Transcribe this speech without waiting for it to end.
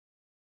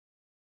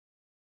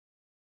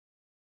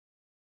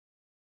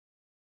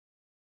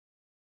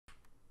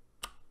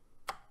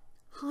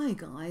Hi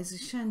guys,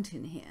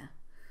 Ashantin here.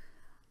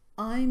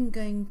 I'm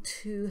going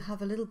to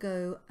have a little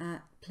go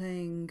at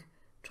playing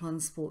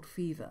Transport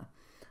Fever.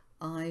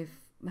 I've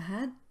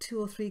had 2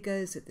 or 3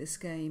 goes at this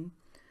game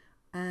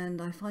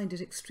and I find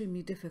it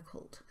extremely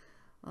difficult.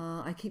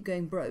 I keep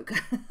going broke.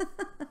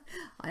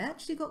 I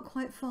actually got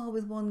quite far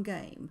with one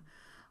game.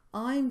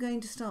 I'm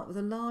going to start with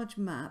a large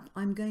map.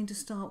 I'm going to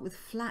start with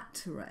flat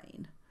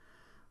terrain,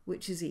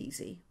 which is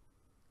easy.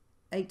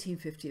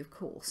 1850 of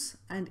course,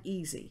 and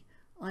easy.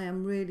 I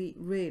am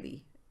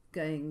really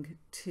going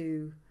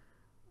to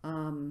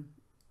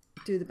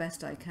do the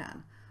best I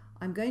can.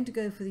 I'm going to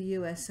go for the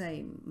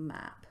USA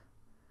map.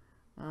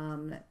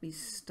 Let me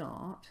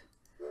start.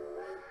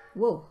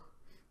 Whoa.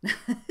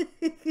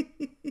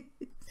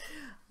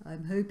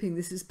 I'm hoping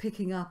this is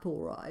picking up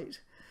all right.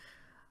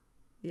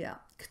 Yeah,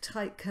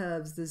 tight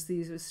curves,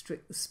 these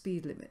restrict the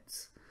speed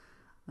limits.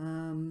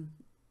 I'm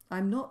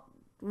not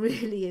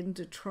really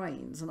into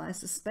trains, and I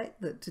suspect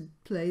that to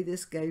play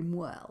this game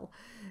well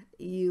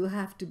you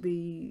have to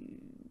be,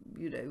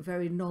 you know,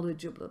 very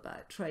knowledgeable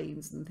about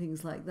trains and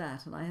things like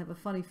that, and I have a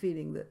funny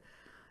feeling that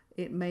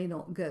it may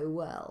not go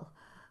well,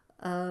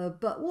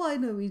 but why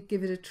don't we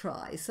give it a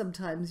try?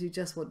 Sometimes you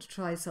just want to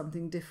try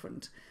something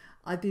different.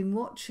 I've been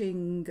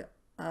watching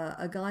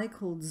a guy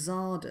called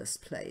Czardus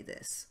play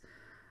this,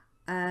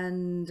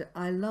 and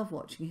I love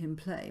watching him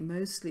play,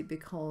 mostly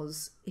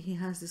because he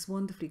has this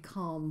wonderfully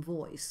calm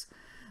voice,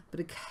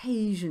 but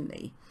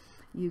occasionally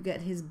you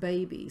get his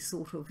baby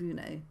sort of, you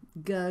know,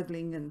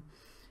 gurgling and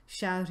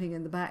shouting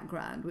in the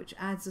background, which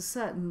adds a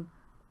certain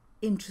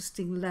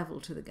interesting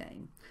level to the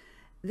game.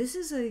 This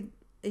is a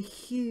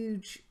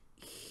huge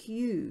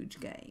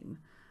game,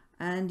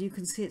 and you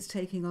can see it's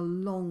taking a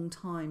long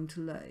time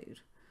to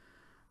load.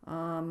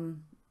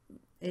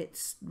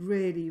 It's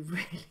really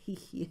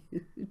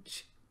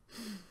huge.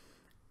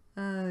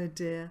 Oh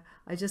dear,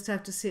 I just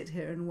have to sit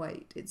here and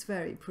wait. It's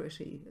very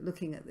pretty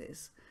looking at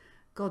this.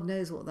 God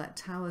knows what that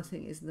tower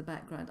thing is in the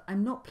background.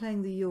 I'm not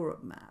playing the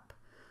Europe map.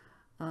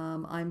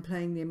 I'm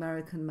playing the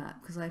American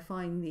map because I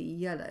find the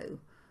yellow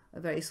a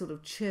very sort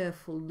of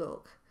cheerful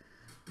look.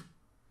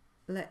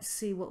 Let's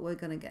see what we're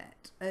going to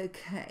get.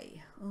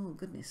 Okay. Oh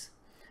goodness.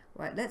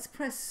 Right, let's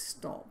press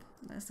stop.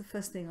 That's the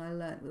first thing I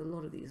learned with a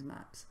lot of these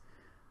maps.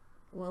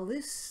 Well,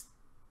 this,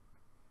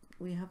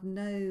 we have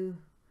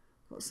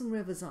got some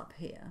rivers up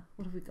here.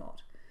 What have we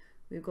got?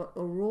 We've got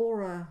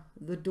Aurora,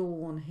 the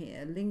Dawn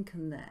here,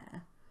 Lincoln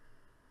there.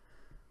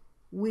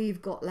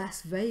 We've got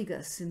Las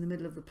Vegas in the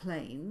middle of the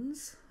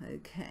plains.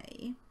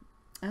 Okay.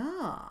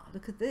 Ah,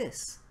 look at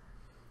this.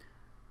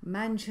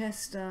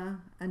 Manchester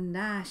and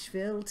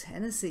Nashville,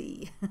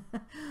 Tennessee.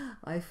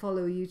 I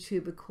follow a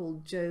YouTuber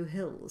called Joe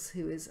Hills,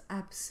 who is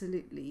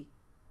absolutely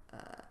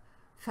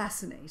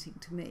fascinating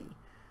to me.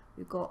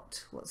 We've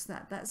got, what's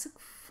that? That's a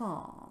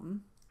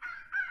farm.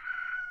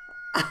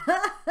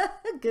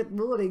 Good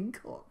morning,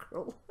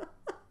 cockerel.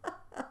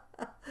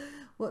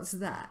 What's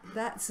that?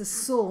 That's a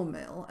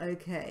sawmill,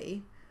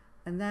 okay,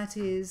 and that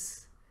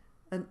is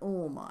an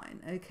ore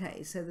mine,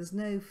 okay, so there's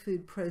no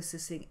food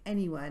processing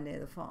anywhere near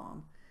the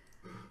farm.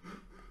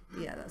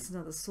 Yeah, that's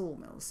another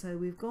sawmill, so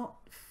we've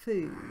got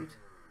food.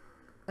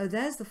 Oh,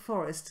 there's the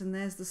forest and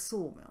there's the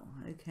sawmill,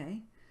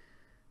 okay.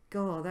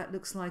 God, that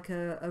looks like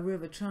a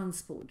river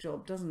transport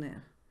job, doesn't it?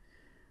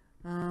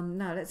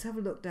 Now let's have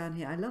a look down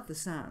here. I love the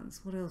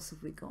sounds. What else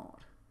have we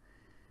got?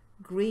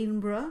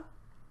 Greenborough,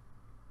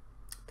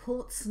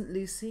 Port St.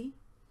 Lucie,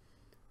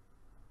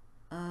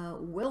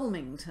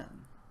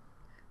 Wilmington,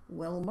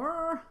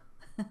 Wilmer.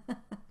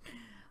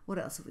 What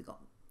else have we got?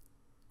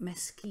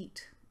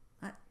 Mesquite.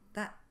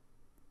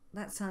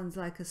 That sounds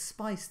like a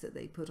spice that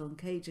they put on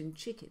Cajun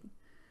chicken.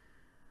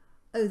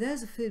 Oh,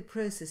 there's a food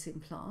processing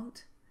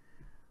plant,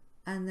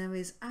 and there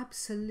is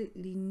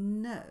absolutely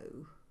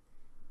no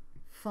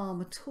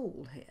farm at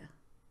all here.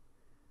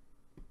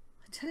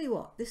 I tell you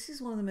what, this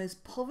is one of the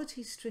most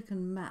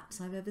poverty-stricken maps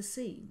I've ever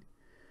seen.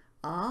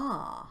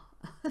 Ah,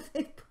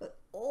 they put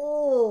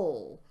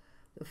all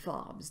the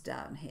farms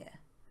down here.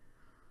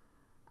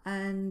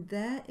 And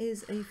there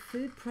is a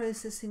food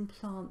processing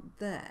plant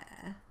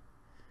there.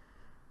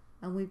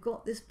 And we've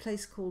got this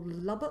place called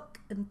Lubbock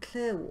and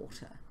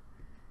Clearwater.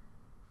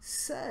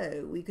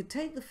 So we could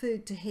take the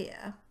food to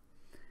here,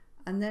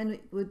 and then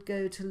it would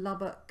go to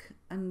Lubbock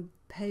and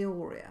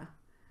Peoria.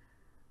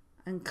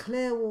 And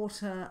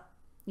Clearwater,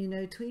 you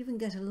know, to even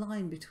get a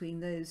line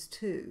between those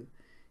two,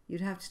 you'd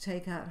have to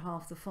take out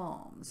half the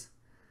farms.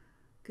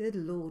 Good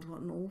Lord, what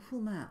an awful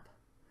map.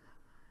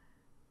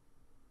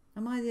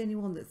 Am I the only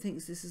one that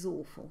thinks this is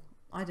awful?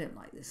 I don't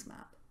like this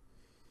map.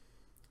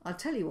 I'll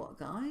tell you what,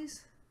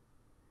 guys.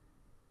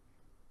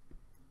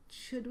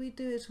 Should we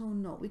do it or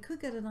not? We could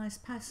get a nice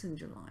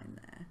passenger line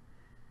there.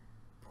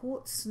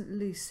 Port St.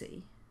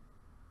 Lucie.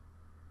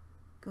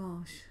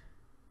 Gosh.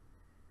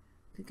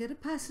 Could get a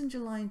passenger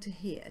line to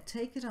here,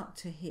 take it up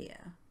to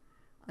here,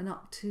 and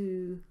up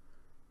to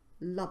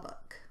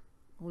Lubbock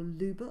or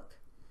Lubbock.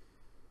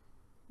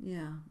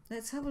 Yeah,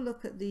 let's have a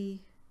look at the.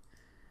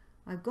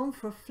 I've gone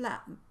for a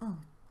flat. Oh,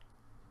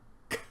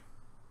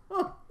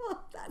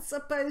 That's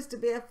supposed to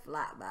be a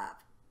flat map.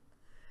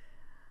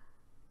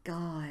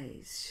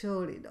 Guys,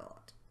 surely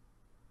not.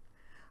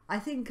 I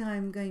think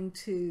I'm going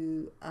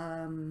to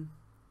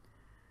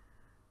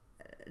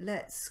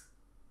let's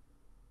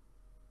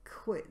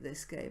quit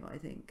this game, I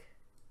think,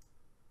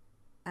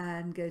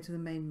 and go to the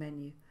main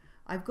menu.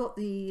 I've got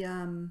the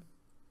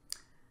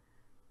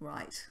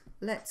right,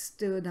 let's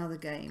do another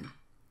game.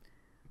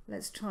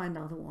 Let's try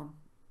another one.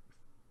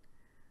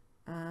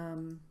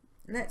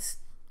 Let's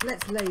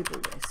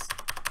label this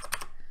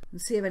and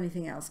see if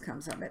anything else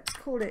comes up. Let's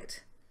call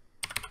it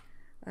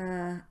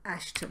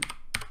Ashton.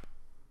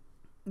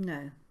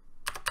 No,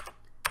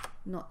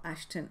 not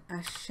Ashton.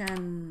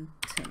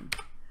 Ashantin.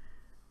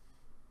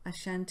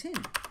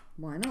 Ashantin.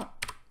 Why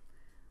not?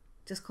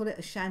 Just call it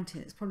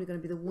Ashantin. It's probably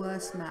going to be the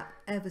worst map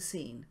ever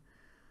seen.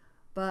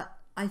 But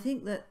I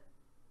think that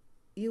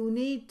you'll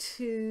need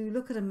to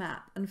look at a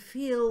map and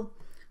feel,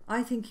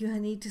 I think you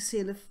need to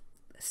feel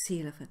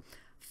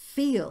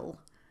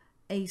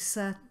a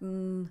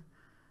certain,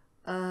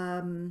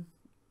 I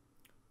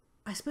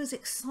suppose,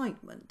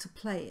 excitement to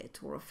play it,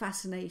 or a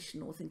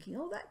fascination, or thinking,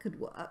 oh, that could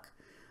work.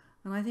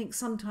 And I think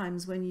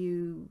sometimes when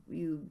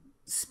you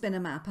spin a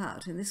map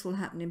out, and this will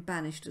happen in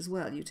Banished as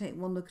well, you take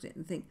one look at it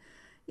and think,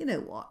 you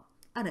know what,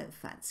 I don't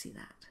fancy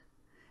that.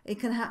 It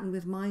can happen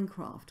with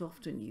Minecraft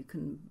often. You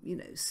can, you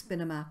know,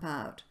 spin a map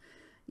out.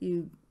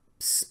 You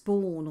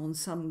spawn on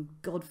some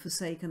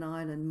godforsaken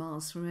island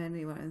miles from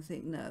anywhere and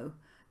think, no,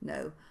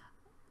 no.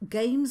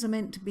 Games are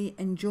meant to be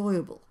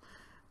enjoyable.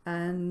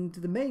 And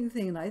the main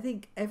thing, and I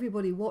think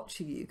everybody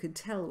watching you can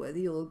tell whether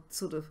you're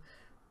sort of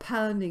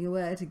pounding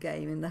away at a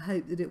game in the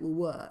hope that it will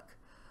work,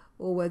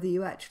 or whether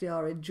you actually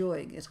are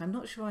enjoying it. I'm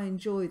not sure I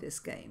enjoy this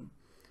game,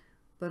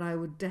 but I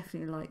would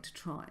definitely like to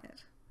try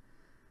it.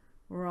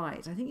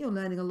 Right, I think you're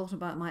learning a lot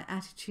about my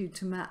attitude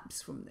to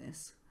maps from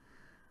this.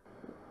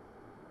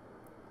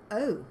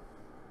 Oh.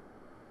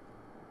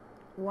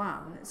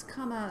 Wow, let's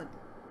come out,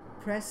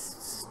 press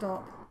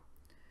stop.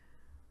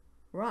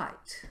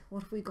 Right,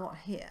 what have we got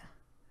here?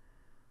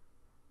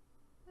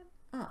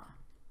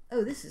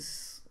 Oh, this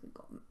is, we've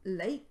got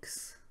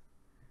lakes,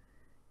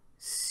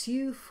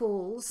 Sioux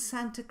Falls,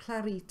 Santa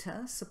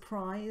Clarita,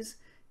 Surprise,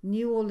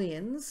 New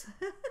Orleans.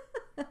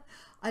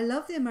 I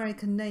love the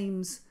American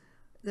names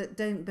that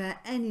don't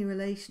bear any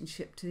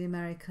relationship to the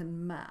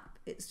American map.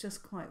 It's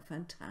just quite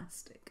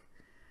fantastic.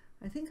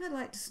 I think I'd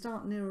like to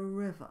start near a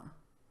river.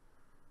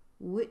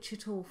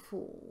 Wichita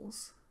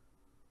Falls.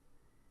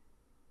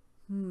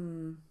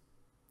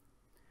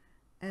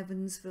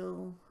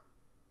 Evansville.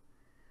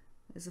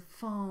 There's a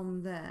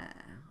farm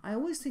there. I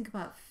always think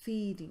about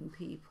feeding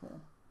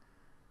people.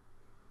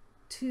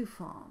 2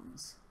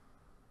 farms.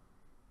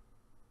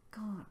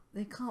 God,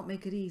 they can't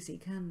make it easy,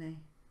 can they?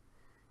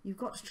 You've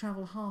got to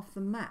travel half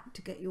the map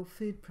to get your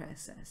food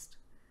processed.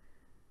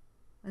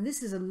 And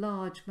this is a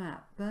large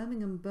map.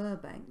 Birmingham,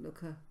 Burbank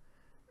look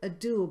a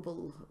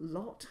doable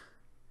lot.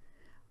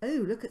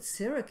 Oh, look at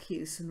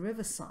Syracuse and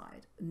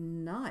Riverside.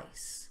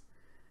 Nice.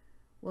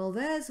 Well,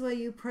 there's where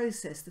you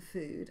process the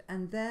food,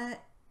 and there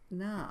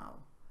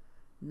now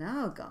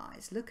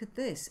guys, look at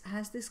this.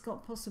 Has this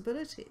got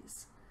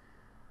possibilities?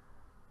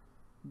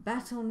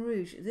 Baton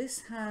Rouge,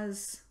 this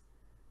has,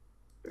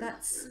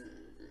 that's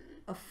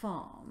a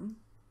farm,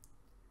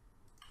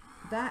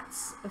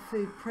 that's a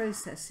food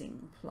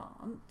processing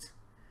plant.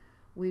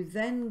 We've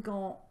then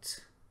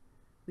got,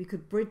 we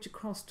could bridge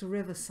across to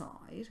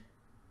Riverside.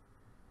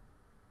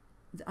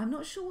 I'm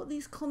not sure what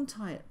these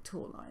contour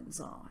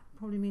lines are.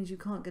 Probably means you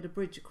can't get a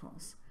bridge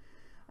across.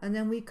 And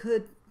then we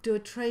could do a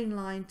train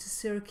line to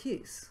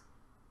Syracuse.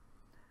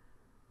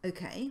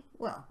 Okay,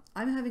 well,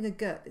 I'm having a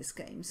go at this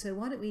game, so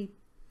why don't we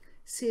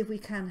see if we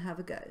can have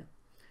a go.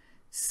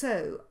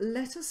 So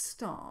let us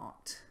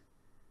start.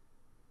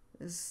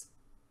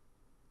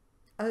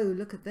 Oh,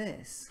 look at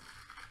this.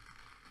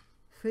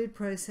 Food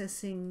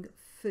processing,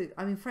 food.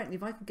 I mean, frankly,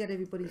 if I could get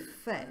everybody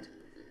fed,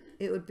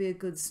 it would be a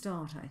good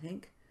start, I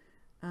think.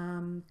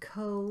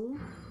 Coal.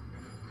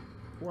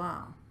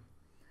 Wow.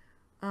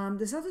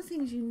 There's other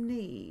things you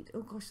need.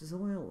 Oh gosh, there's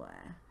oil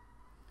there.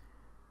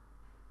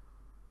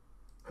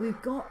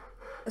 We've got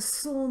a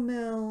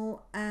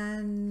sawmill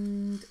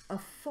and a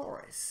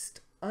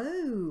forest.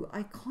 Oh,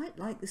 I quite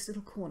like this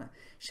little corner.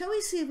 Shall we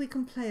see if we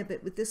can play a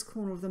bit with this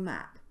corner of the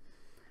map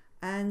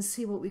and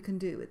see what we can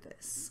do with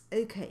this?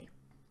 Okay.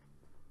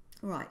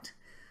 Right.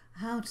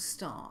 How to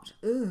start?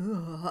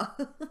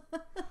 Right.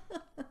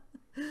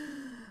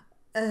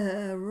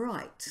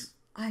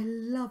 I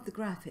love the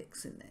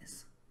graphics in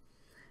this.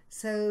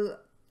 So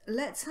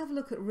let's have a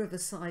look at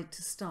Riverside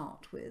to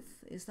start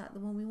with. Is that the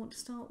one we want to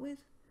start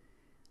with?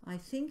 I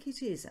think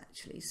it is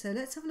actually. So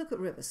let's have a look at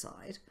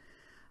Riverside,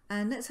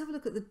 and let's have a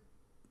look at the,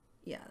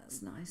 yeah,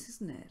 that's nice,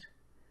 isn't it?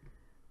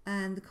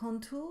 And the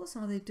contours,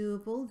 are they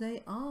doable?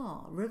 They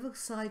are.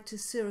 Riverside to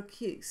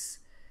Syracuse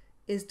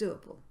is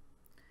doable.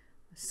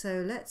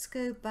 So let's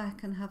go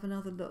back and have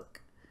another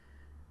look.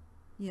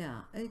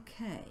 Yeah,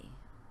 okay.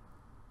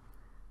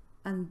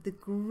 And the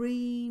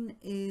green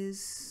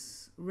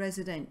is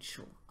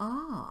residential.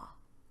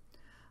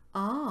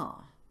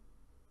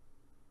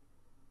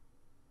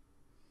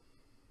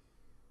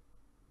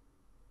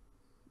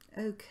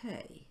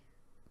 Okay.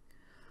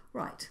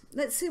 Right,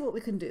 let's see what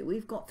we can do.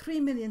 We've got 3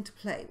 million to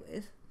play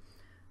with.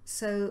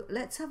 So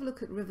let's have a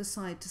look at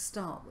Riverside to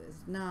start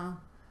with.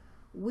 Now,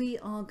 we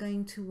are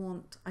going to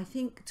want, I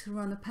think, to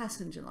run a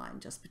passenger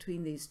line just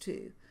between these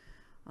two.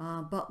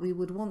 But we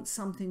would want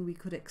something we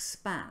could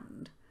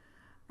expand.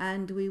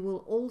 And we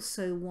will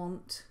also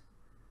want,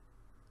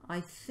 I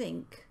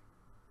think,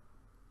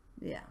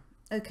 yeah,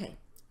 okay.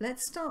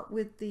 Let's start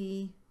with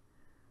the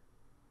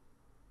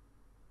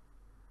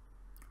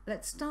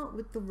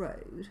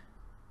road.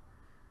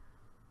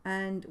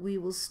 And we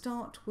will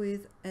start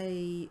with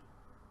I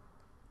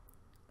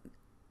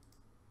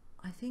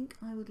think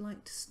I would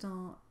like to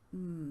start,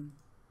 I'm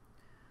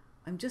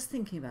just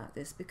thinking about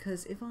this,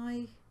 because if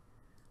I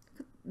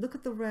look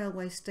at the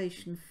railway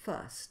station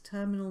first,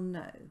 terminal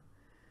no,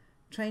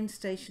 train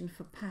station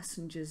for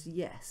passengers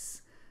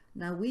yes.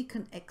 Now we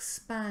can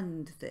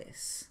expand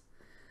this.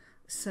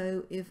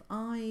 So if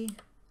I,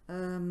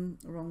 wrong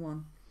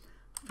one,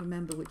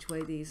 remember which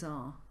way these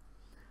are,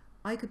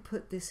 I could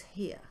put this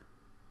here.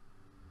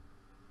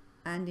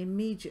 And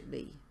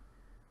immediately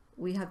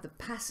we have the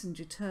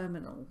passenger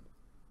terminal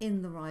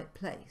in the right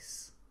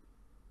place.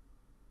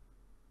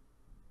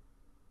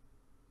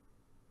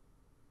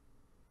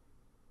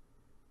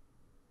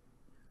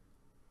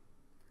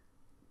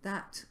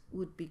 That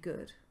would be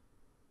good.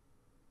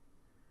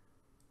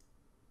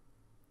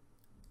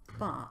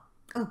 But,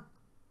 oh.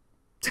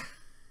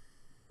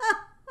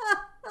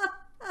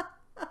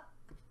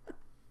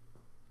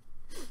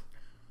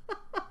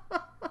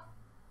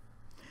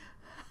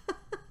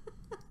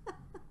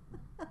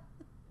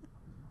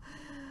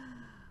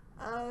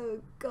 Oh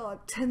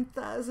God,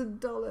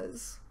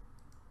 $10,000.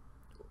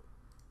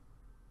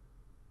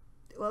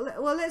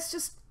 Well, let's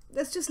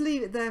just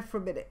leave it there for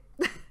a minute,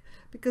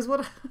 because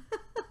what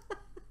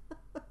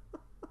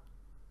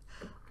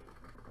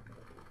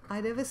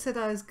I never said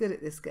I was good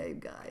at this game,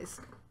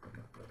 guys.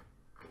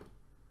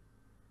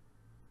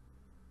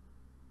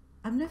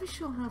 I'm never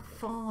sure how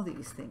far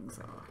these things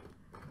are.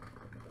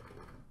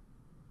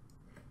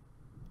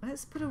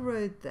 Let's put a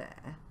road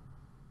there.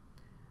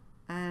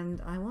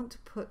 And I want to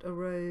put a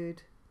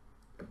road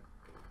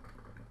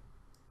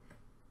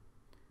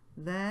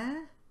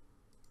there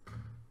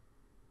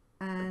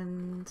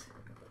and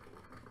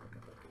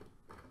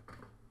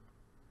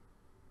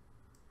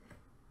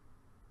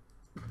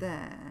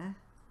there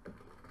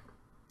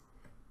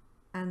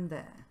and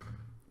there.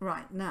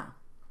 Right, now.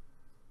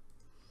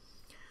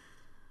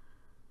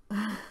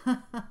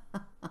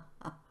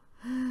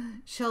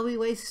 Shall we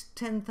waste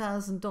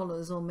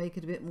 $10,000 or make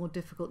it a bit more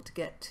difficult to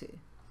get to?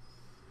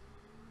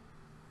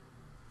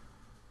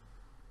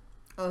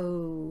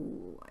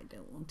 Oh, I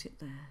don't want it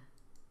there.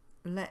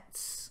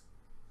 Let's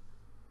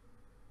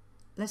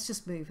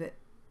just move it.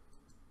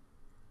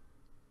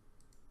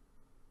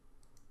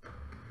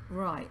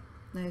 Right,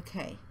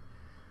 okay.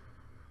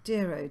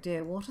 Dear oh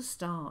dear, what a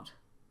start.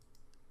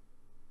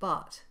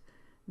 But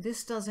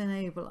this does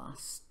enable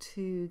us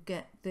to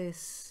get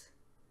this,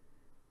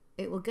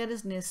 it will get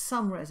us near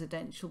some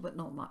residential, but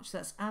not much.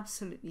 That's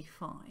absolutely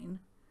fine.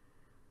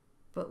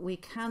 But we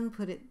can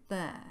put it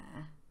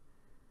there.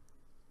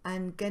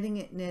 And getting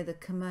it near the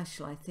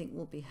commercial, I think,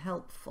 will be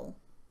helpful.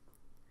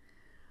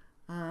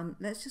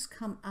 Let's just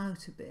come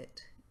out a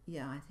bit.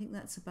 Yeah, I think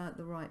that's about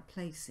the right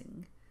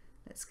placing.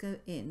 Let's go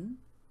in.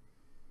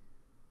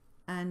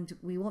 And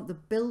we want the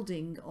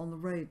building on the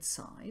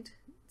roadside.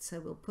 So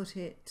we'll put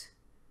it...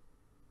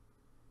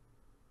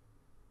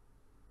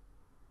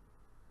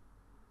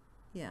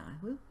 Yeah,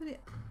 we'll put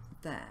it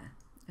there.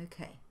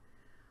 Okay.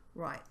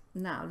 Right.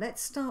 Now,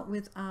 let's start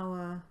with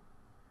our...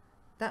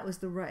 That was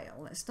the rail.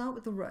 Let's start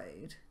with the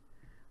road.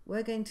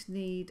 We're going to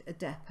need a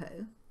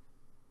depot,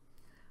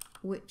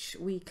 which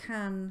we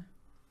can,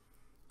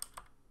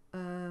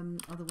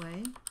 other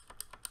way,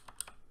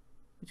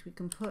 which we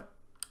can put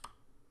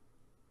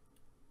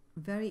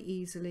very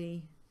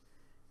easily,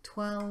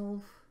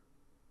 12,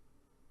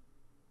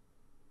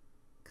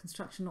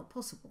 construction not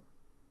possible.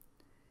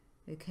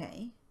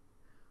 Okay,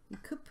 we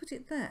could put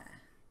it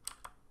there.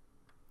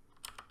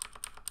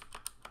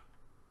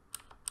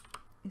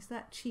 Is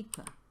that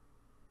cheaper?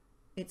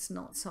 It's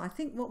not. So I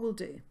think what we'll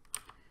do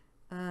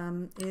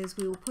is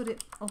we will put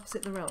it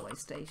opposite the railway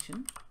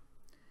station.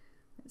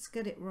 Let's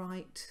get it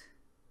right.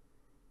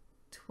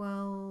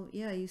 12.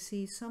 Yeah, you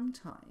see,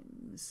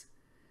 sometimes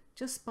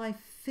just by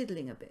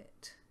fiddling a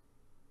bit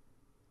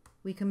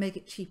we can make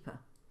it cheaper.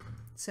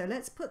 So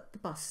let's put the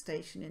bus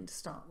station in to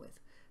start with.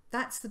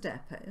 That's the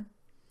depot.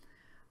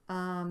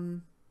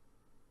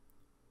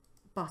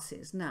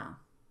 Buses. Now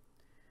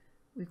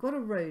we've got a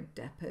road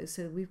depot,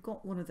 so we've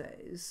got one of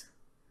those.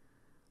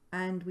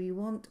 And we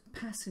want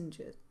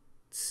passenger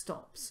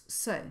stops.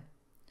 So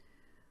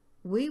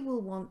we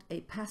will want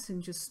a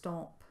passenger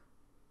stop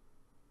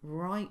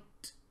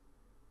right.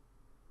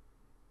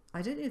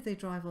 I don't know if they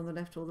drive on the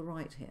left or the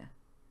right here.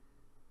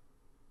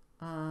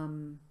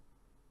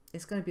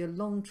 It's going to be a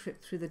long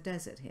trip through the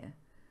desert here.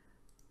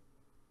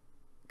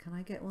 Can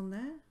I get one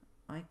there?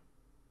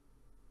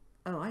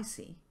 Oh, I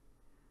see.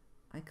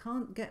 I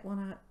can't get one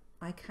out.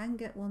 I can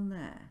get one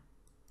there.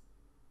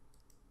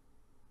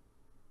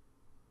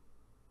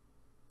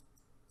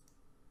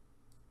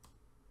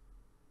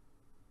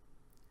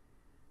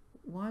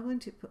 Why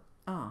won't it put,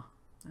 I'm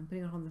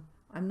putting it on the,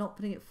 I'm not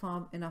putting it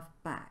far enough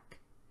back.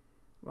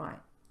 Right,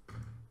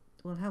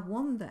 we'll have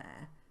one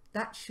there.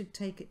 That should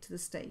take it to the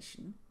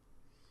station.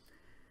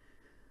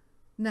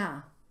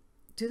 Now,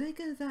 do they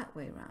go that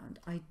way round?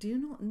 I do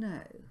not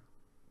know,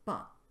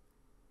 but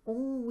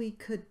all we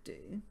could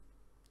do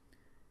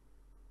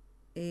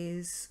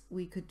is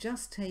we could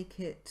just take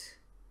it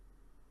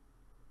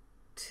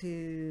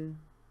to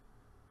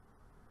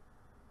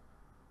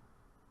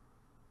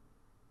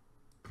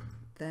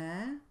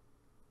there,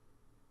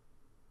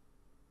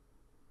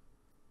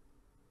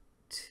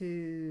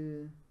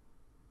 to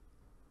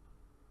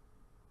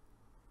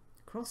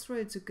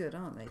crossroads are good,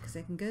 aren't they? Because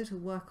they can go to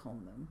work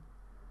on them.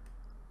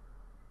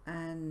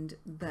 And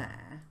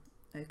there,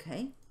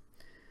 okay.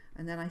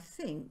 And then I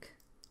think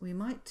we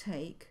might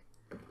take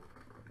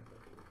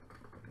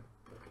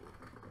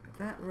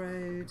that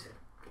road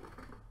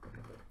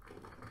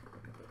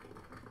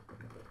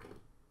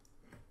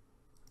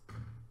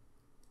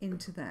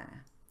into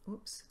there.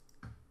 Oops.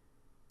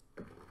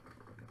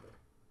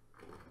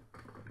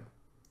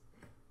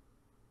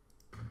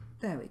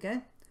 There we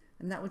go.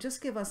 And that will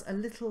just give us a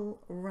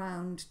little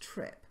round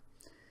trip.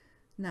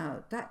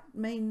 Now, that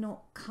may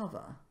not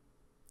cover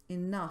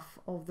enough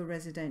of the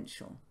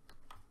residential.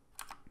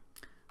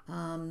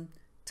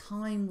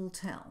 Time will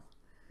tell.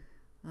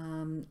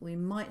 We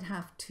might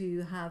have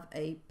to have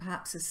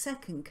perhaps a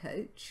second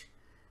coach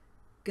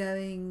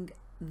going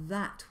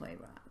that way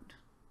round.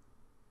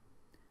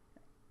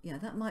 Yeah,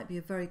 that might be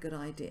a very good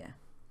idea,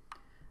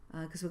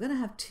 because we're going to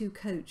have two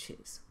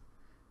coaches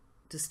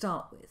to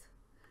start with.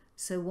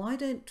 So why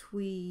don't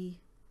we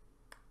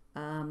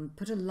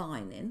put a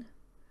line in?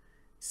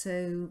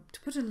 So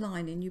to put a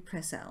line in, you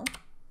press L,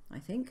 I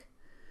think,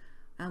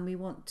 and we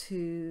want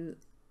to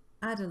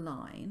add a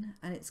line,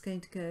 and it's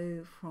going to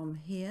go from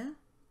here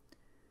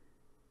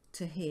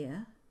to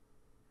here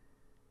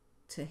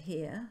to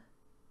here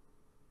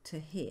to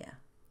here.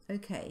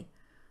 Okay,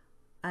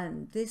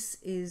 and this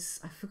is,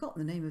 I've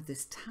forgotten the name of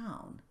this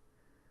town.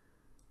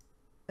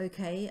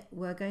 Okay,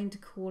 we're going to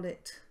call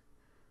it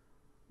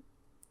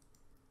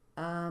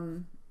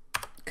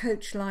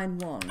coach line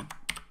 1.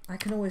 I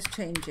can always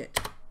change it.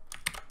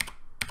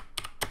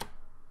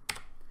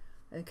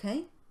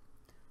 Okay,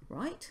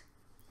 right.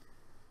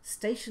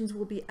 Stations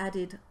will be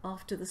added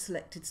after the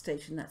selected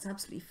station. That's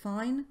absolutely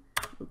fine.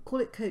 We'll call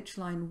it coach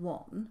line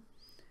 1.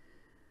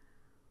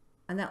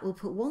 And that will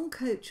put one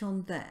coach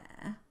on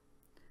there.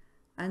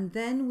 And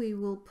then we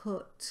will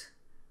put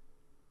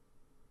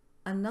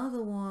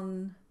another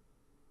one.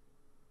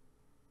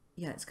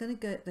 Yeah, it's going to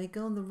go, they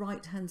go on the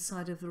right hand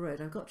side of the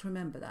road. I've got to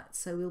remember that.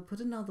 So we'll put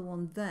another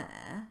one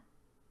there.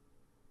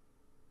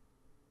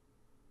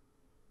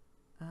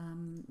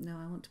 No,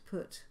 I want to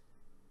put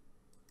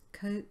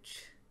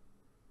coach,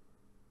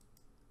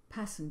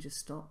 passenger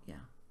stop.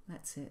 Yeah,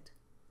 that's it.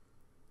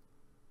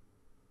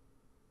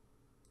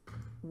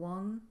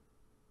 1.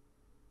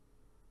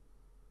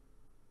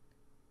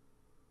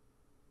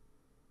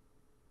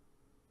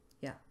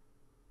 Yeah.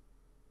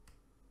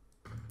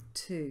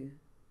 2.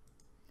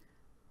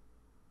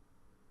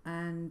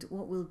 And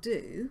what we'll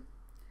do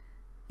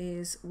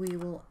is we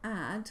will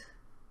add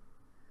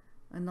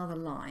another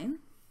line.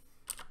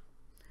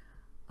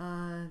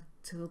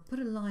 So we'll put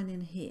a line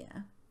in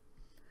here,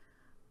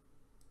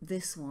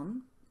 this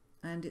one,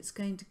 and it's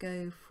going to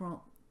go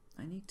from,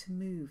 I need to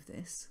move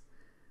this.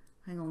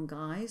 Hang on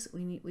guys,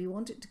 we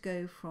want it to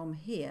go from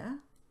here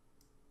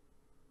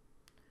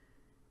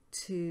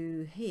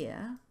to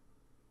here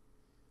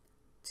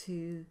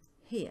to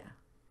here.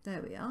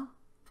 There we are.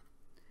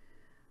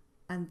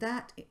 And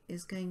that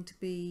is going to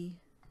be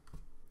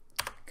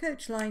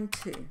coach line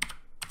 2.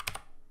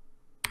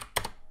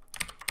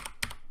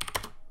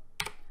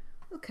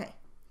 Okay,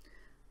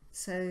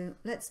 so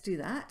let's do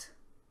that.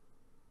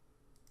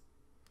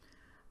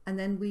 And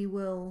then we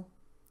will,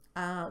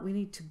 we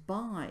need to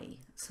buy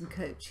some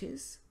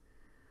coaches,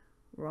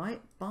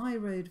 right? Buy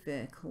road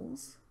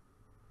vehicles.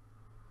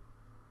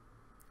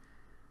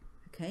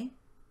 Okay.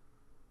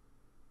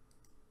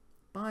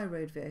 Buy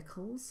road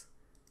vehicles.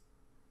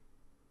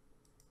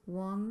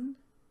 1.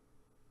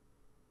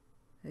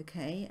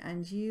 Okay,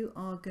 and you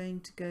are going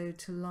to go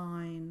to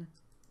line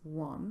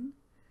 1.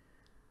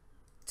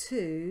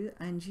 2,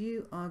 and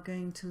you are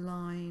going to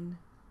line,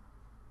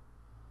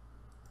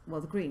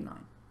 well, the green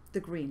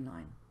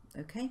line,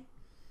 okay?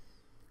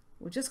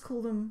 We'll just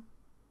call them,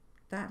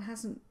 that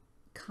hasn't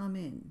come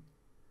in.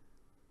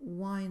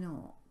 Why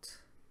not?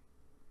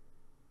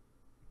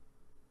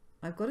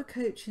 I've got a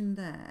coach in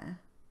there.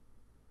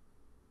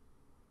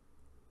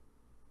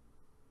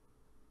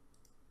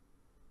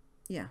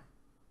 Yeah,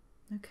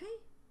 okay.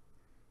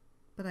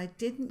 But I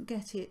didn't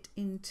get it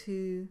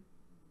into,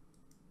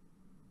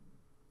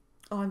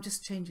 oh, I'm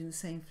just changing the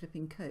same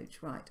flipping coach,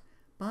 right.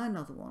 Buy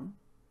another one.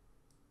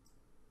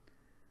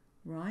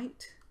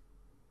 Right.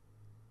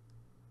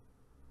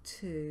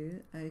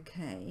 2,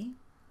 okay.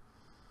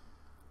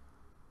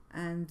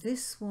 and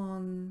this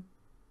one,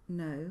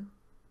 no.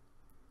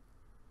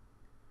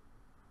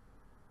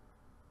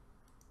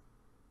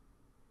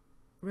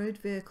 Road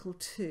vehicle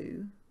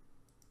 2,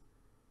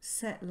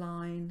 set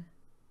line,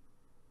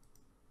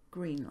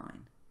 green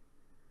line.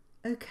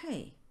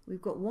 Okay,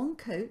 we've got one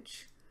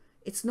coach.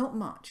 It's not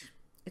much.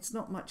 It's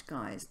not much,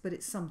 guys, but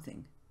it's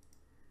something.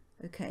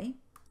 Okay,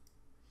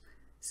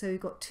 so we've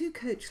got 2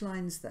 coach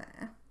lines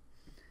there.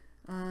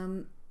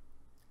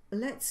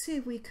 Let's see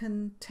if we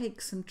can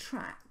take some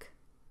track.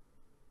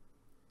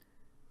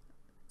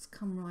 Let's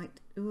come right,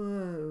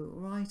 whoa,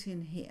 right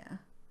in here,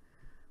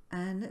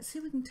 and let's see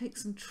if we can take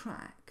some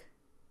track.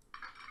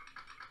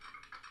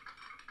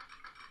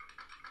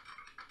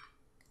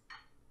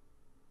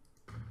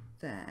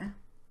 There.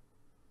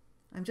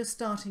 I'm just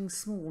starting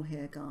small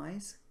here,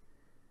 guys.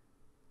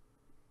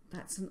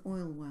 That's an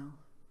oil well.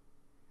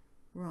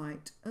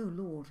 Right. Oh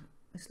Lord,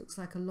 this looks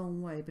like a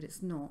long way, but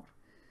it's not.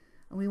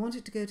 And we want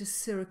it to go to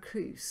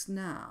Syracuse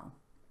now.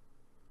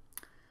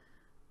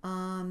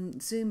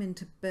 Zoom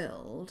into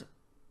build.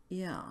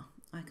 Yeah,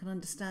 I can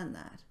understand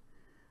that.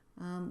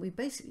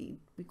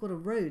 We've got a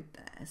road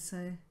there,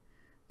 so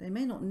they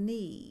may not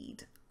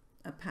need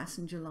a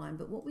passenger line,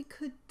 but what we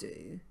could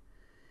do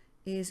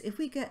is if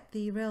we get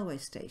the railway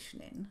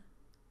station in,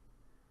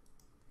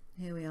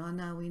 here we are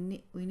now, we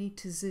need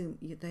to zoom.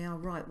 They are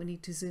right, we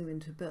need to zoom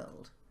into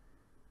build.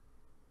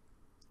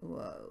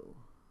 Whoa.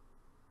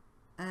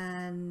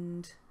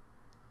 And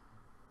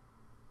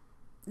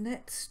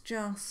let's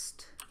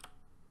just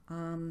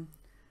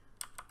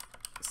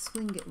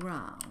swing it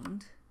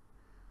round.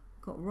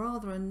 Got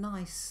rather a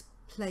nice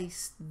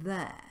place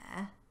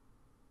there.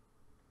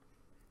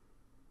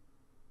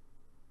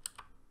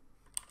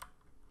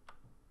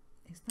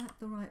 Is that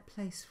the right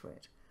place for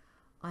it?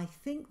 I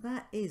think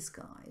that is,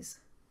 guys.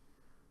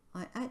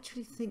 I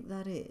actually think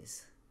that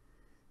is.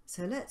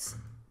 So let's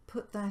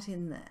put that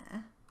in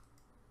there.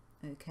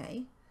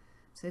 Okay.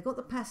 So we've got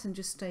the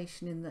passenger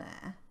station in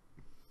there.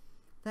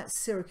 That's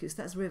Syracuse.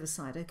 That's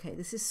Riverside. Okay,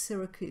 this is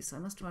Syracuse. I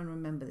must try and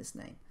remember this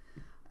name.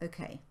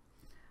 Okay.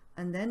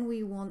 And then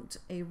we want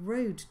a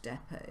road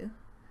depot.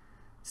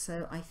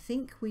 So I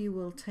think we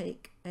will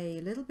take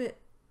a little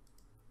bit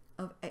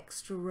of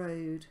extra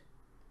road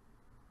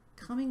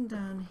coming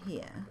down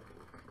here.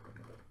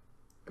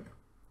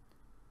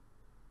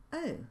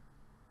 Oh,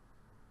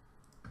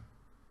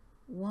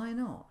 why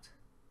not?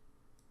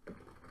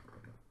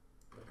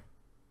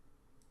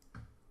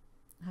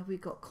 Have we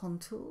got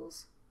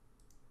contours?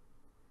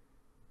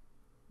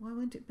 Why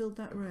won't it build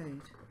that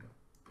road?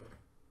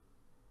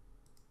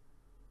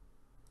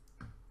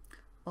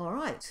 All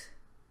right,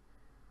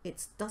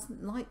 it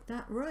doesn't like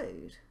that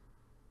road.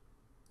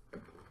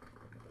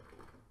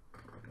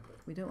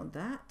 We don't want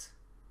that.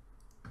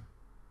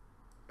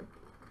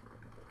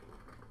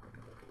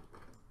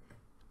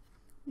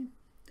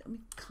 Let me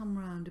come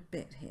round a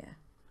bit here.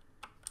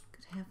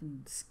 Good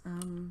heavens.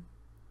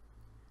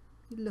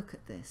 Look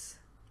at this.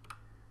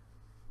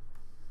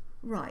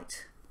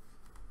 Right.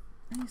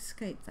 Let me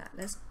escape that.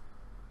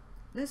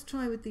 Let's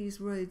try with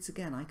these roads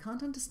again. I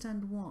can't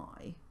understand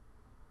why.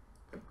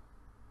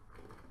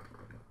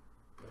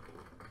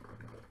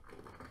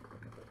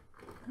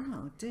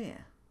 Oh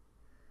dear.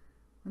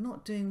 We're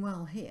not doing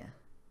well here.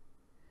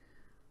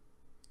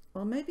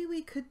 Well, maybe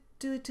we could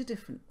do it a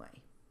different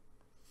way.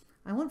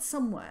 I want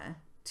somewhere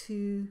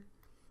to,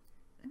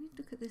 let me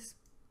look at this.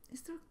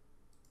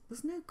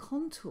 There's no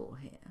contour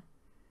here.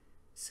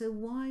 So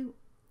why,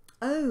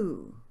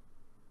 oh,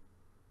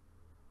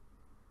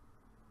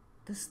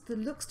 there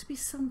looks to be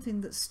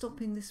something that's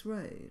stopping this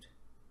road.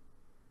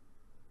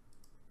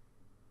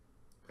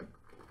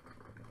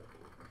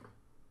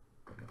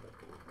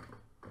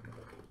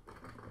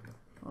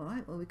 All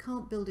right, well, we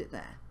can't build it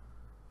there.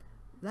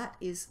 That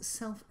is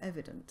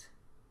self-evident.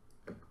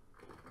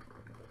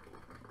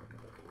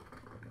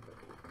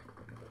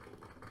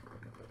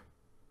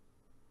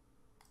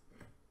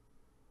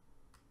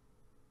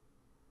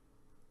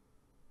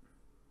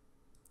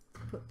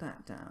 Put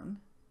that down.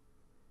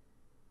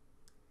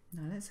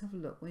 Now let's have a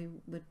look. We're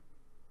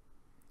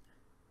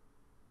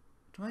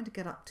trying to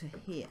get up to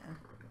here.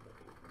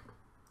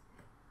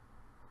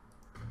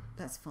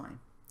 That's fine.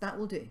 That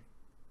will do.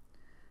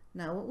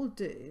 Now what we'll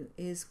do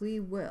is we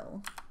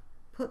will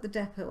put the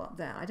depot up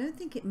there. I don't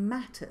think it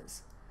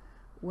matters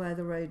where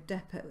the road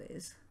depot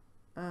is.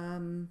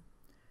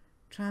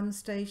 Tram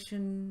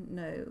station,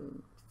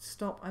 no.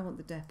 Stop, I want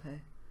the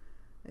depot.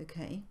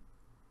 Okay.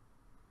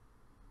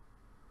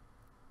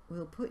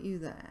 We'll put you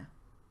there.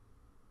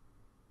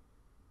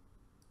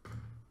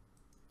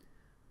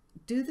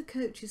 Do the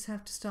coaches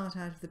have to start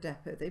out of the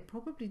depot? They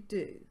probably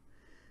do.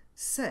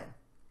 So,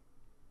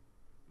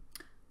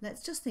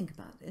 let's just think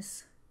about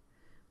this.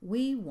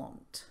 We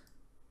want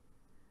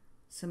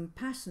some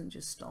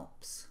passenger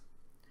stops,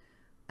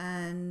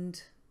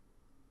 and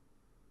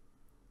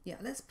yeah,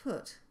 let's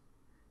put,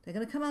 they're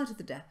going to come out of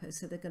the depot,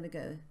 so they're going to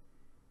go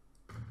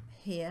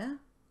here.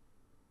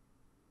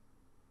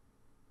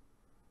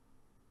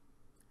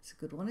 It's a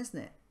good one, isn't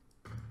it?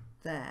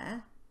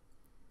 There.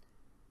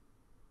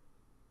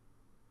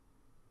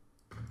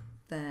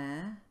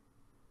 there.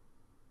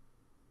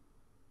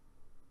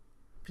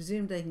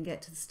 Presume they can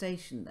get to the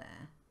station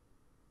there.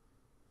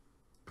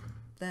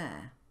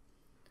 There.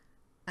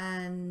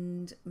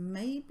 And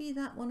maybe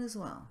that one as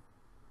well.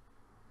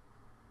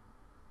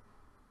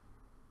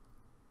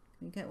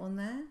 Can we get one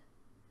there?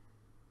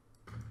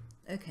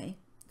 Okay,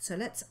 so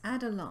let's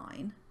add a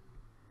line.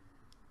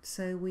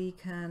 So we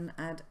can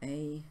add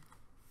a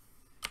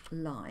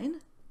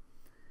line.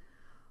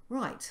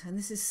 Right, and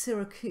this is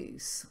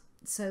Syracuse.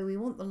 So we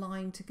want the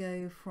line to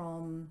go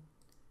from,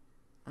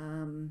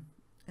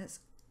 let's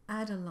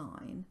add a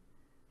line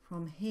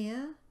from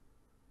here.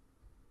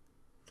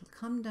 It'll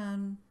come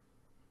down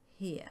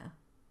here.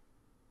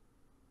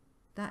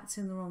 That's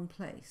in the wrong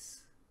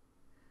place.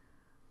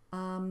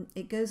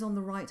 It goes on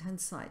the right hand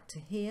side to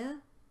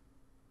here,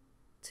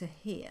 to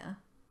here,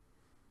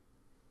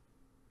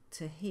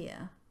 to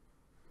here.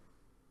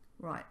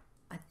 Right,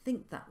 I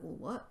think that will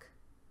work.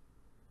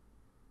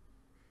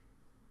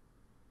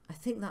 I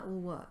think that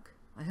will work.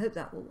 I hope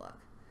that will work.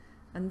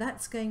 And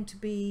that's going to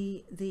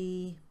be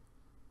the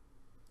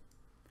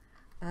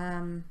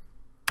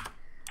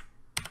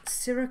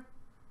Syracuse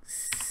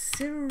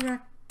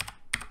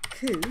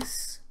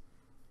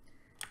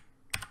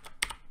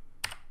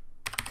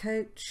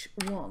coach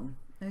 1.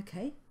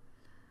 Okay.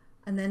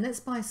 And then let's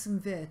buy some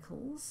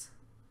vehicles.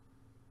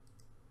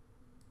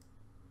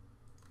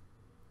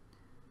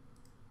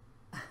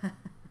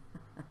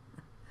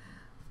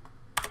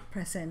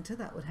 Press enter,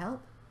 that would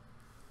help.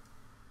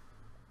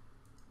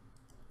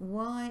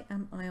 Why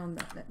am I on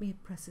that? Let me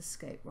press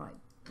escape. Right,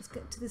 let's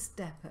get to this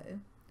depot.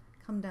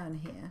 Come down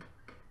here.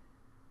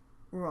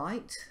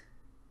 Right.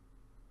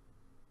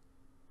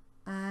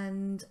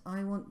 And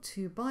I want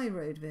to buy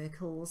road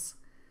vehicles.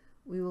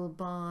 We will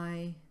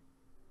buy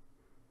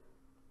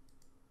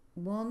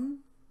one,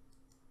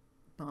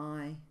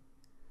 buy,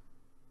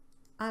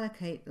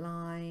 allocate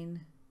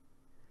line,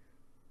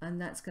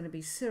 and that's going to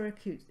be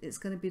Syracuse. It's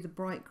going to be the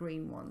bright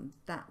green one,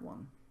 that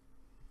one.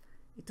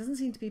 It doesn't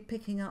seem to be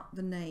picking up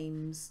the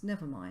names.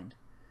 Never mind.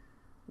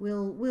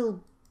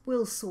 We'll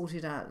sort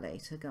it out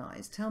later,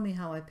 guys. Tell me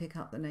how I pick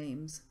up the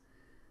names.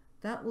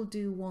 That will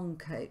do one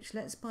coach.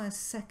 Let's buy a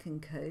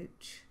second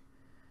coach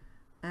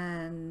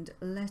and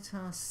let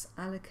us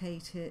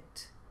allocate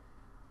it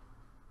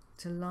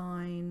to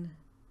line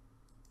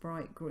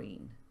bright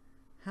green.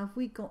 Have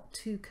we got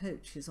 2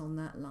 coaches on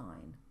that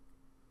line?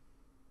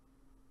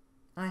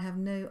 I have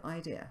no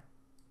idea.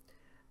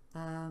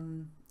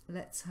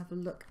 Let's have a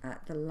look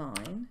at the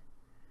line.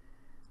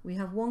 We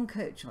have 1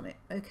 coach on it.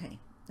 Okay,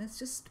 let's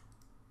just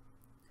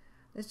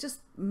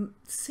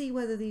see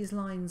whether these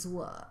lines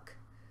work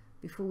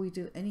before we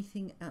do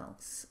anything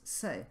else.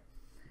 So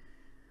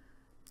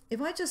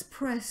if I just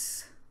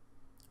press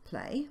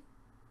play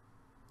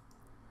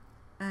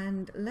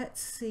and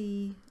let's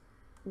see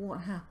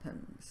what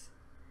happens.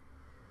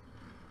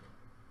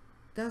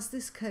 Does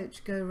this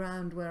coach go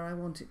round where I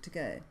want it to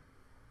go?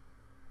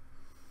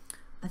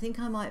 I think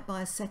I might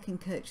buy a second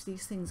coach.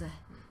 These things are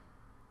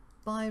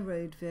buy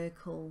road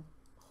vehicle,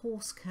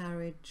 horse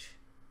carriage.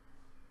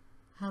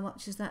 How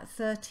much is that?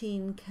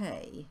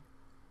 13k.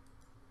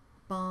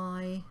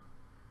 Buy,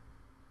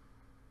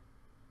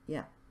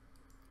 yeah,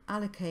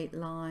 allocate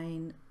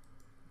line,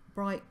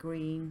 bright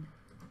green,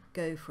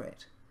 go for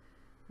it.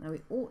 Now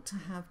we ought to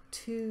have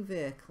 2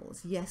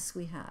 vehicles. Yes,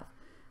 we have.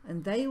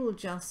 And they will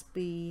just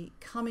be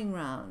coming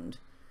round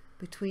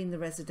between the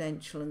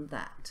residential and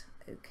that.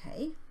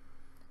 Okay.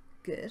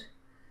 Good.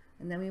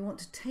 And then we want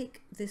to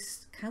take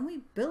this, can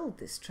we build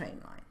this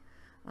train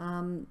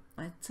line?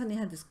 I suddenly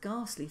had this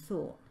ghastly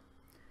thought.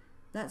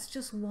 That's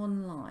just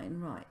one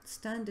line, right?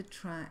 Standard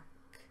track.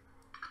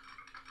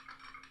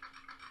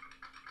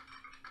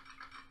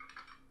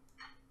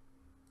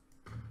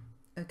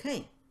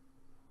 Okay.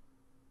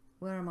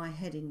 Where am I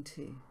heading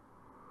to?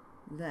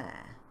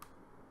 There.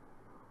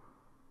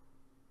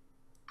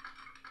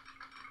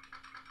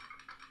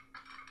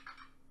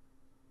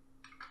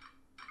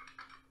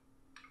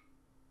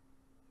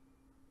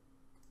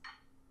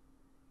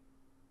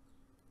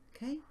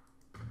 Okay,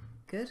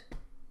 good.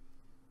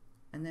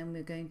 And then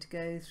we're going to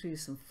go through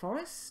some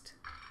forest.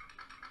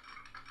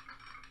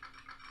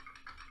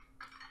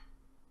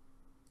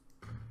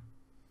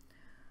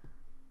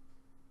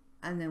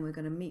 And then we're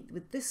going to meet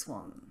with this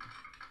one.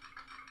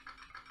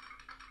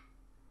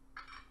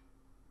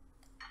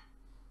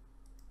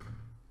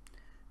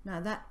 Now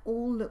that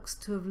all looks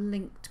to have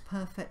linked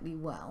perfectly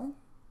well.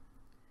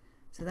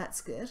 So that's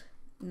good.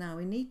 Now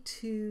we need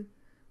to,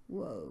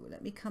 whoa,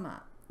 let me come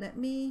up.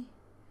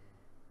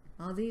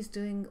 Are these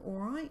doing all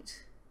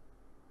right?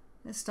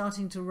 They're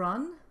starting to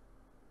run.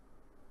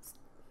 It's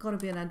got to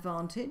be an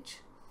advantage.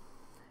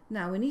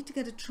 Now we need to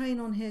get a train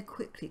on here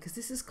quickly because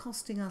this is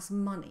costing us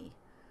money.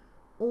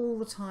 All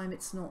the time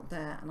it's not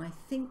there, and I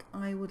think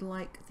I would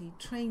like the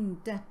train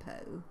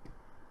depot.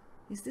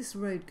 Is this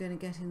road going to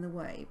get in the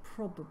way?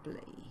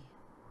 Probably.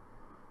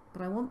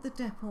 But I want the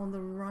depot on the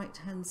right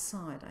hand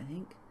side, I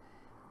think.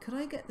 Could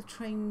I get the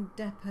train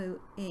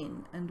depot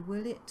in, and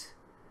will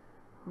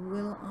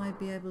I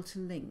be able to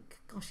link?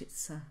 Gosh,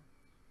 it's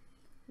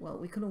well,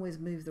 we can always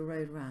move the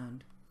road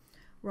round.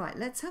 Right,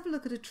 let's have a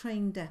look at a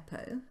train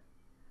depot.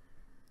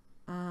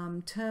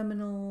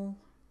 Terminal.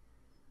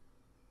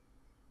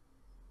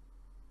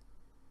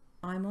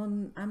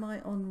 Am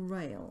I on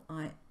rail?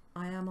 I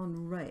am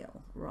on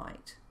rail,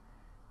 right.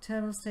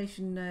 Terminal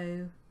station,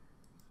 no.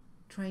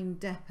 Train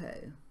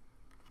depot.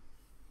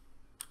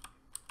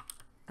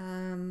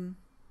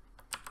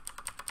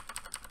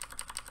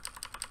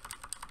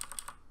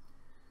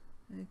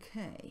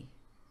 Okay.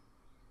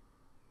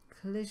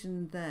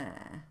 Collision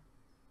there.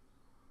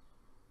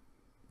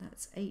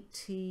 That's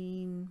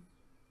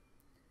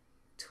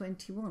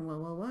 1821.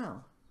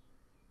 Well.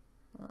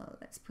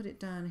 Let's put it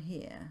down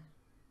here.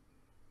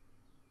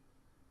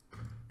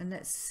 And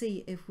let's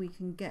see if we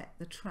can get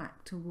the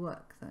track to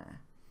work there.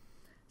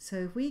 So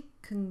if we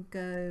can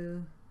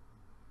go...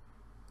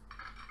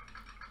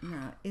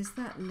 Now, is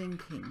that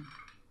linking?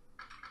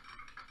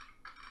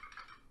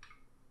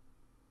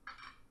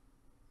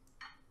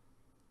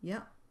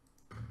 Yep.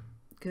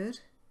 Good.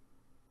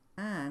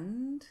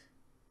 And...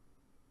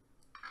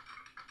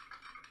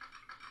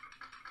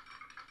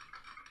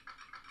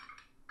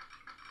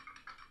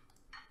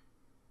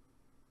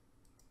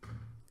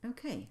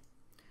 okay.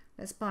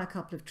 Let's buy a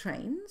couple of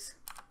trains.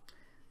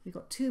 We've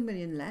got 2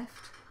 million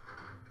left.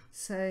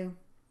 So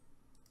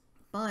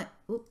buy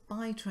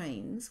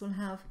trains. We'll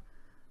have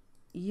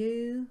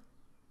you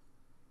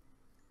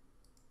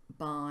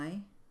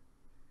buy,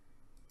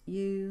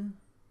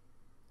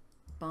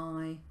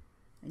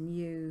 and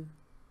you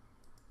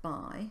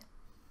buy.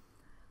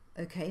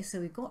 Okay, so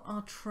we've got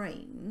our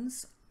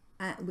trains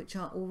which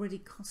are already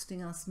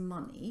costing us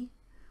money,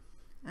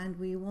 and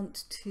we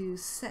want to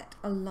set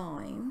a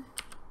line.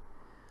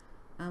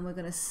 And we're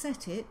going to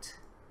set it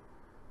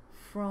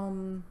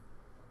from,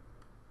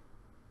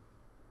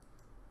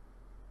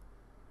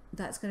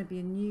 that's going to be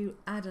a new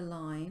add a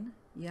line,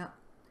 yep,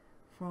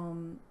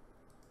 from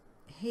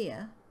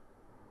here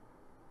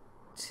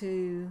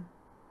to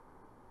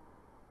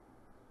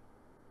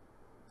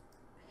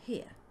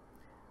here.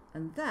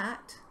 And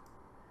that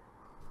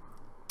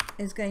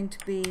is going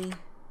to be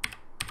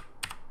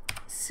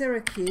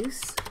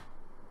Syracuse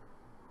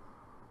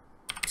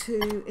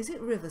to, is it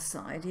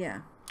Riverside?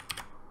 Yeah.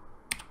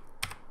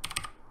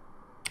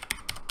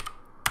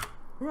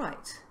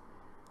 Right,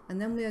 and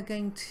then we are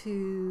going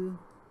to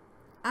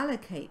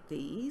allocate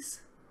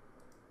these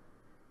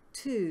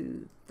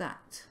to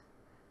that.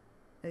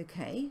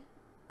 Okay,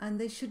 and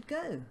they should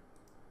go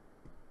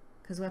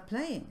because we're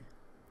playing.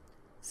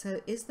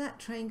 So is that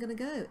train going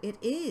to go? It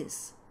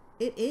is.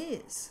 It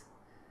is.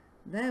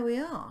 There we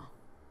are.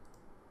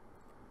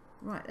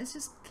 Right, let's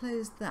just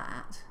close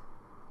that.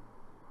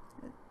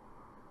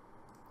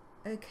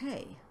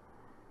 Okay,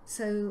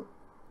 so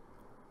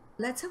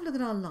let's have a look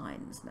at our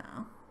lines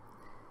now.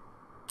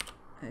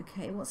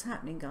 Okay, what's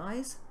happening,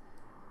 guys?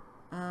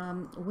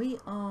 We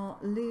are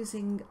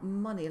losing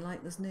money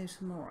like there's no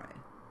tomorrow.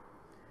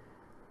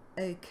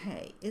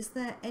 Okay, is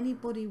there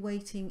anybody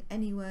waiting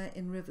anywhere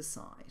in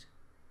Riverside?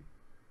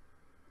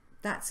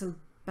 That's a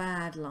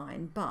bad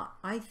line, but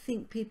I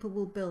think people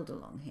will build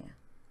along here.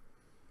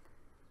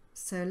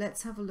 So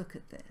let's have a look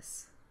at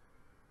this.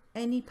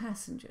 Any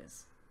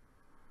passengers?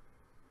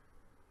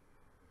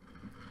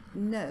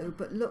 No,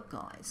 but look,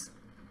 guys.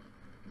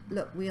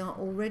 Look, we are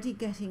already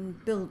getting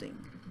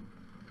building.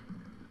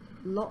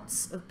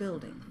 Lots of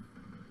building.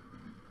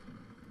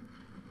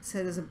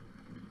 So there's a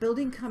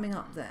building coming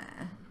up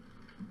there.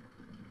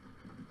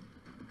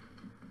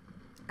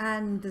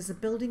 And there's a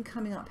building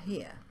coming up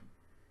here.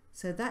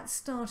 So that's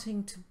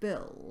starting to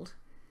build,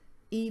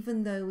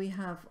 even though we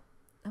have...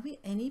 Are we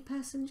any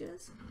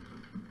passengers?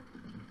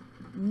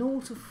 0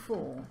 of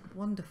 4.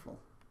 Wonderful.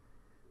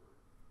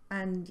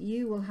 And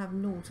you will have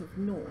 0 of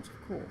 0, of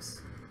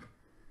course.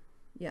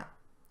 Yeah.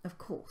 Of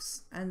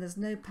course, and there's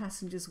no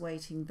passengers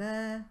waiting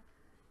there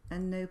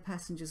and no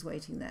passengers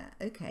waiting there.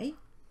 Okay,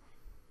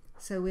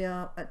 so we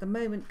are at the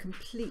moment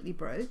completely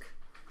broke.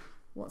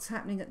 What's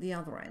happening at the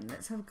other end?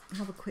 Let's have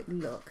a quick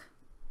look.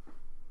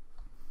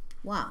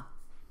 Wow.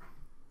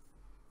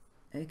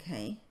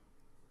 Okay,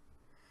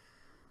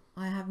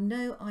 I have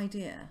no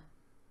idea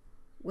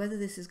whether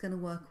this is going to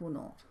work or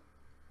not.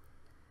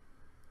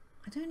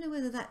 I don't know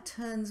whether that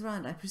turns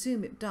around. I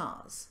presume it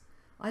does.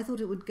 I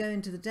thought it would go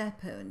into the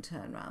depot and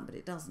turn around, but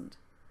it doesn't.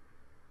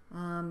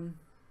 Oh,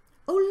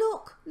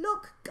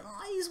 look,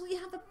 guys, we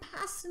have a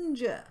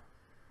passenger.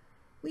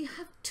 We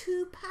have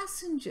 2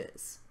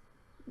 passengers.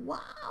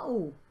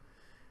 Wow.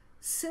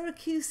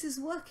 Syracuse is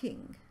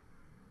working.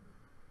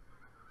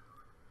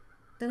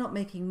 They're not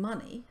making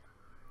money,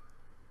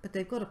 but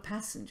they've got a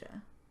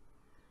passenger.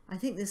 I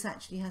think this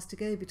actually has to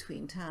go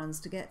between towns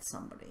to get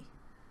somebody.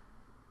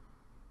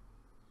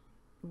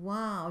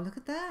 Wow, look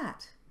at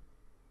that.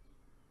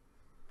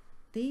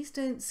 These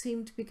don't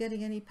seem to be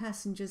getting any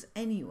passengers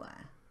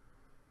anywhere.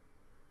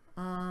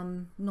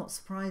 Not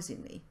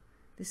surprisingly.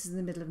 This is in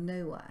the middle of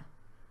nowhere.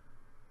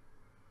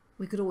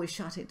 We could always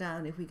shut it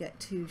down if we get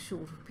too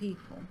short of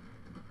people.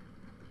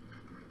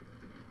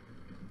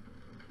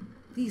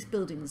 These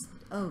buildings,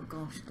 oh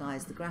gosh,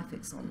 guys, the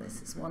graphics on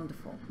this is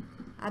wonderful.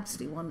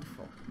 Absolutely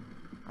wonderful.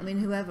 I mean,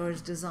 whoever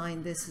has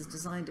designed this has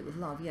designed it with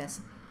love.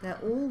 Yes, they're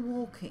all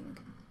walking.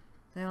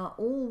 They are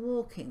all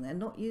walking. They're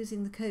not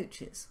using the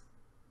coaches.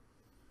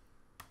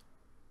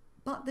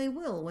 But they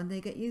will when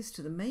they get used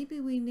to them. Maybe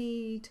we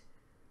need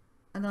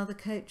another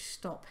coach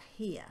stop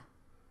here.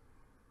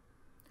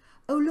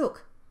 Oh,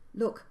 look.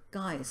 Look,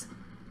 guys.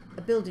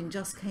 A building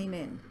just came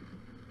in.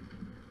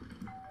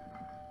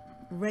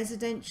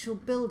 Residential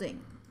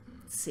building.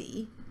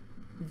 See?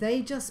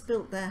 They just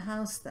built their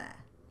house there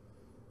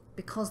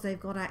because they've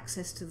got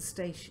access to the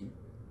station.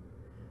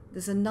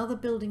 There's another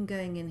building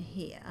going in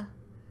here.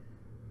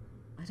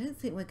 I don't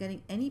think we're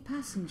getting any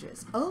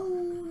passengers.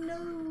 Oh, no,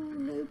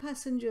 no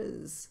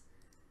passengers.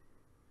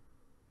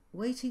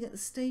 Waiting at the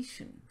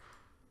station.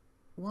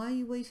 Why are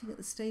you waiting at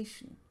the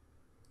station?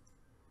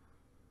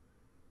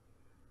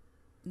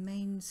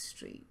 Main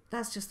Street.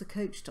 That's just the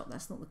coach stop.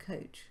 That's not the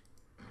coach.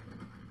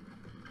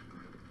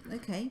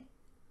 Okay.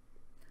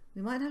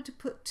 We might have to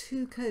put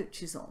 2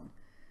 coaches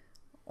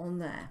on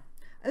there.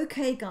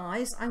 Okay,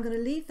 guys, I'm going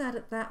to leave that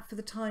at that for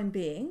the time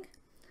being.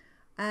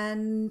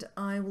 And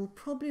I will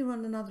probably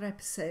run another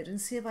episode and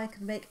see if I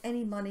can make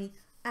any money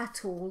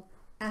at all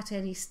at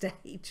any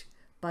stage.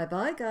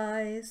 Bye-bye,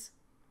 guys.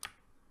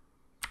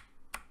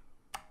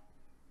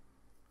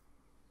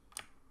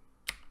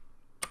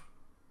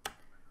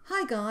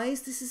 Hi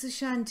guys, this is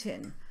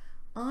Ashantin.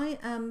 I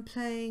am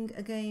playing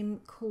a game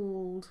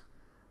called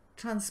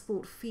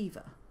Transport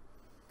Fever,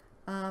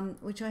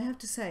 which I have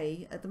to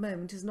say at the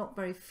moment is not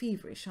very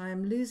feverish. I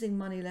am losing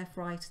money left,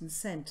 right and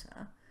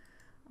centre.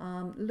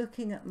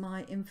 Looking at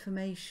my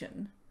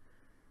information,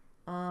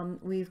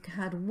 we've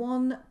had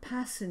 1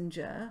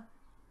 passenger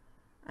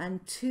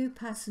and 2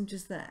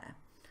 passengers there.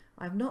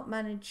 I've not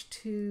managed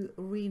to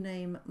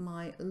rename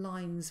my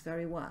lines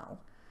very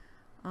well.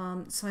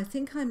 So I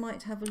think I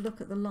might have a look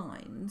at the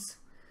lines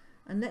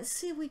and let's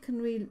see if we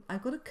can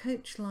I've got a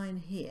coach line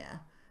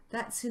here.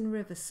 That's in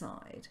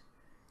Riverside.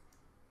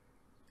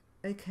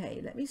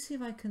 Okay, let me see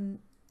if I can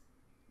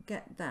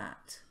get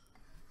that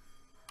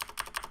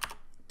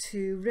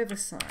to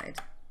Riverside.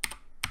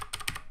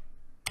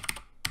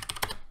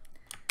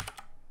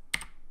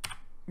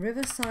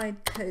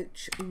 Riverside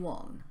coach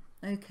 1.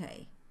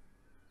 Okay.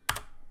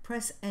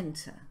 Press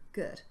enter.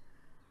 Good.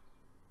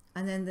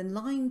 And then the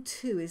line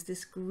 2 is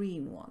this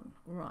green one.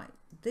 Right,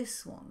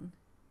 this one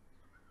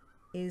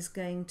is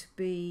going to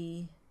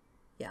be,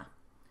 yeah,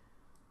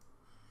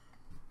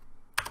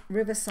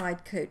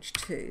 Riverside coach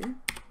 2.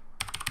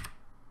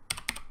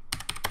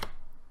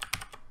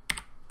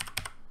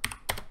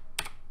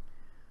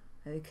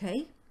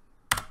 Okay,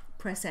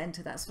 press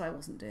enter, that's what I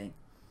wasn't doing.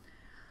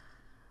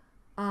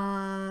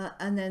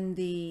 And then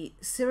the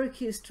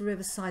Syracuse to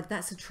Riverside,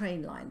 that's a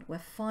train line. We're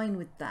fine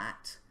with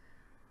that.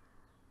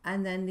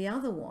 And then the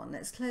other one,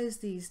 let's close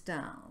these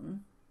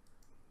down,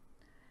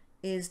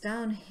 is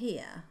down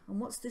here. And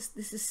what's this?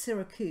 This is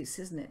Syracuse,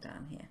 isn't it,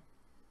 down here?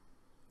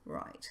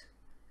 Right.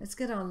 Let's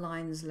get our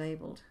lines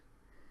labelled.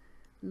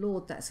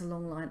 Lord, that's a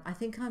long line. I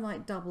think I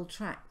might double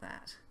track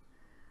that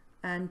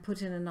and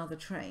put in another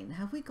train.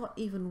 Have we got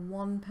even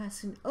 1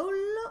 passenger?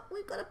 Oh, look,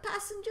 we've got a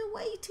passenger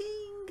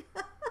waiting.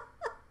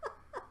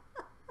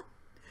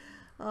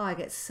 Oh, I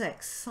get so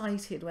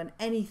excited when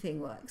anything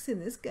works in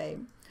this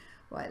game.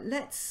 Right,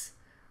 let's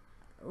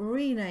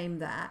rename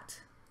that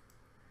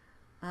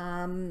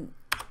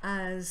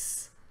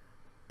as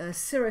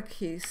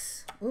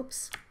Syracuse.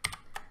 Oops.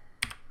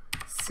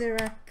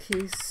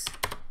 Syracuse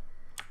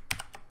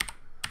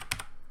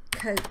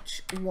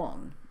coach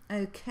 1.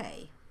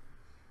 Okay.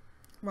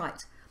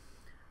 Right.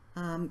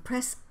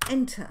 Press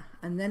enter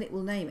and then it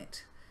will name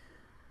it.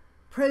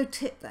 Pro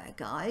tip there,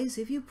 guys.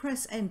 If you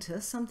press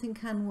enter, something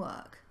can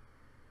work.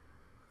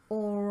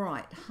 All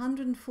right.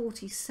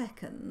 140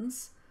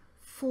 seconds.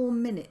 4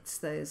 minutes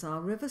those are.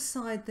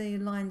 Riverside, the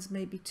lines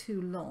may be too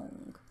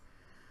long.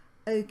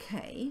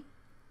 Okay.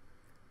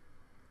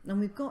 And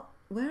we've got,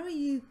 where are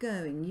you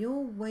going?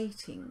 You're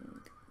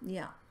waiting.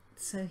 Yeah.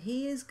 So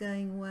he is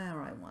going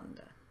where, I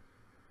wonder?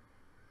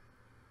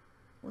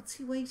 What's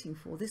he waiting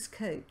for? This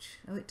coach.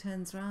 Oh, it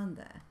turns round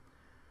there.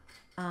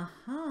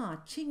 Aha,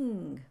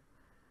 ching.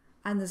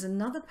 And there's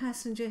another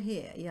passenger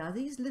here. Yeah,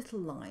 these little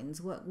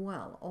lines work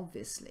well,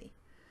 obviously.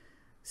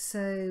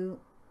 So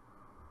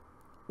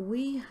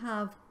we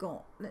have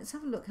got, let's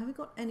have a look, have we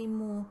got any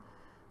more?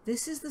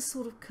 This is the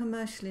sort of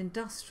commercial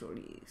industrial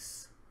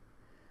use.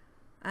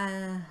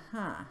 And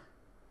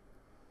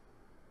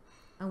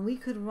we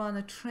could run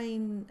a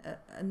train,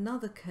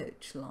 another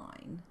coach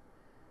line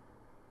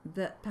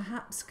that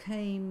perhaps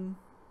came,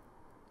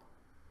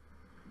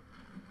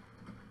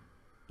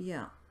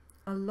 yeah,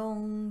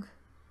 along,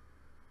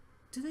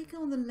 do they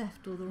go on the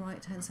left or the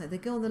right hand side? They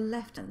go on the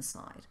left hand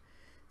side.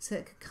 So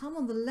it could come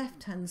on the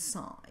left hand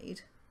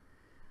side.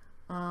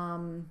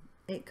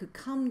 It could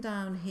come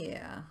down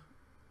here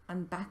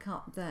and back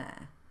up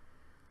there,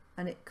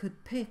 and it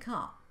could pick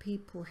up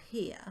people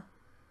here.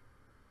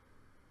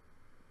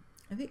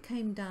 If it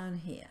came down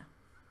here,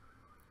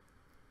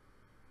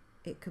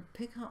 it could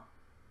pick up,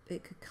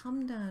 it could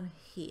come down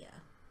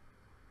here.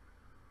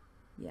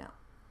 Yeah,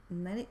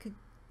 And then it could,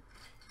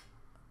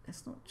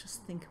 let's not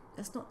just think,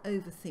 let's not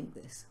overthink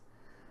this.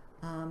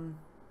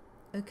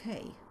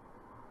 Okay,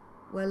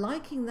 we're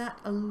liking that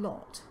a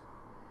lot.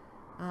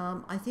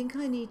 I think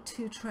I need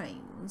 2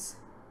 trains,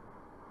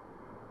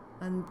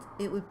 and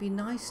it would be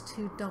nice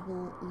to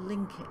double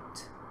link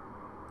it.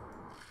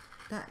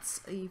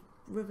 That's a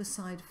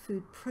riverside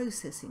food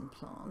processing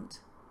plant.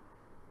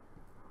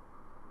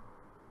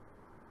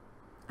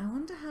 I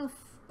wonder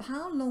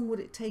how long would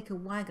it take a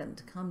wagon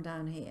to come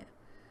down here,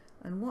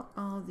 and what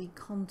are the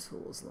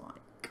contours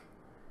like?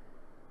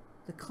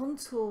 The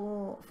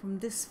contour from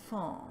this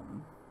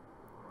farm,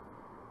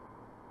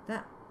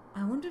 that,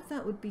 I wonder if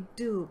that would be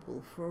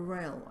doable for a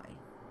railway.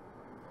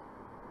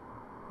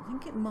 I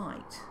think it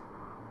might.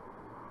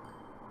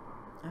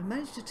 I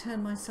managed to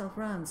turn myself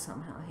around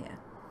somehow here.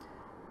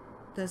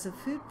 There's a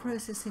food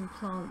processing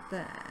plant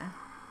there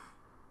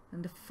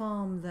and a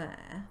farm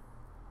there.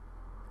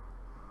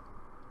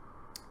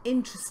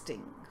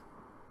 Interesting.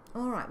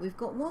 Alright, we've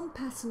got 1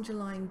 passenger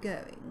line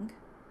going.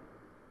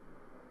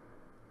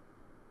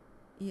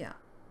 Yeah.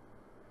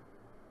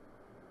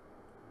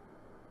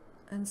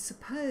 And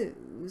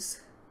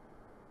suppose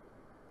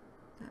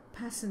that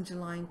passenger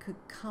line could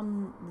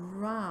come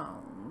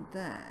round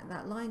there.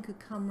 That line could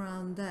come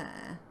round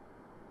there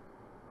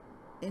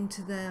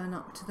into there and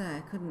up to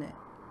there, couldn't it?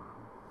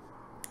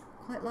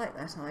 Quite like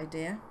that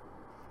idea.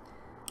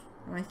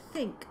 And I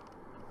think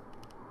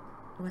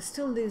we're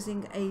still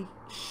losing a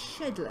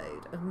shed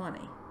load of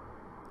money.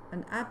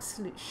 An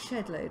absolute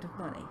shed load of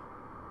money.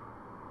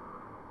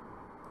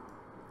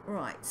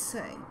 Right,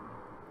 so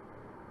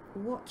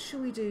what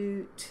shall we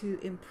do to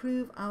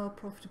improve our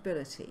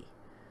profitability?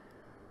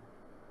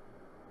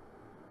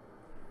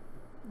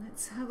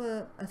 Let's have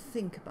a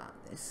think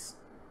about this.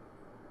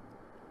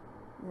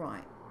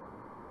 Right.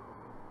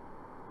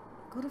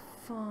 Got a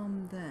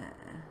farm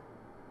there.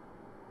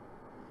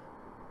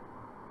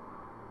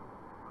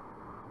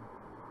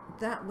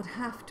 That would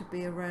have to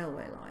be a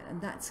railway line,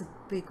 and that's a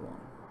big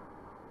one.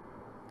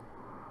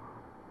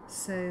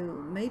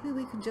 So maybe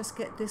we can just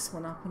get this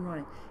one up and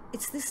running.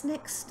 It's this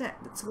next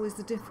step that's always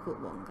the difficult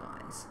one,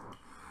 guys.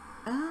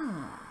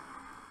 Ah.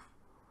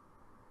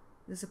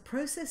 There's a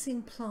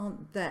processing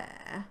plant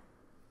there.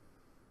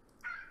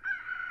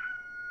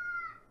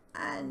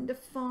 And a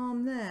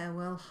farm there.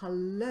 Well,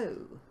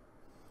 hello.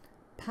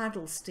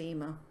 Paddle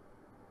steamer.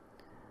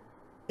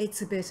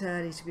 It's a bit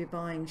early to be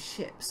buying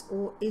ships,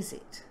 or is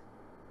it?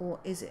 Or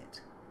is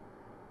it?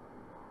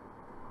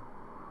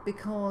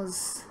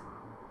 Because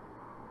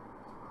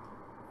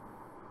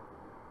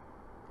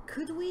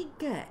could we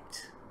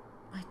get,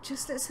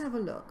 let's have a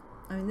look.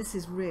 I mean, this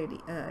is really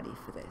early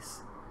for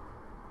this.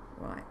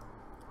 Right,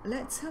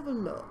 let's have a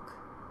look.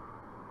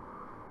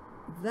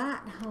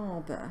 That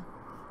harbour,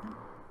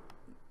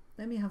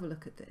 let me have a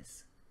look at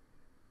this.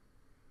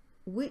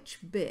 Which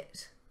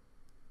bit?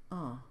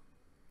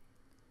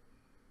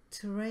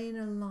 Terrain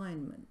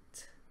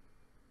alignment.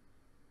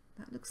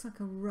 That looks like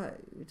a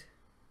road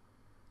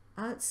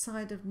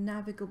outside of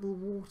navigable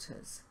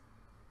waters.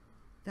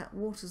 That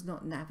water's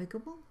not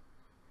navigable?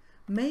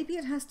 Maybe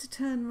it has to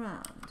turn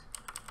round.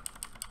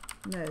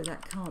 No,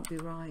 that can't be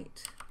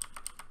right.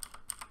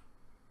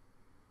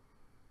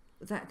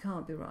 That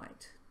can't be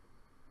right.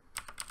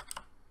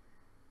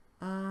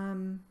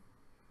 Oh!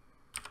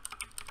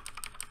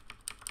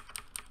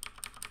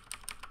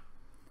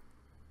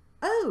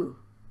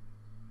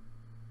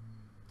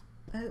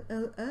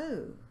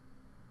 Oh.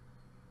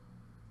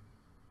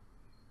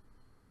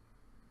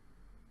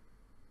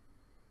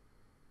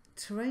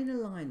 Terrain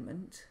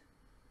alignment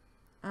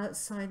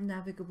outside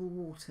navigable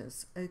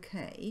waters.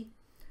 Okay,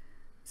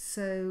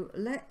 so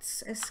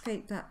let's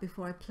escape that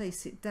before I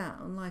place it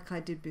down like I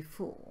did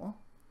before.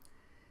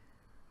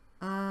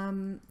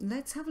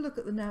 Let's have a look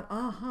at the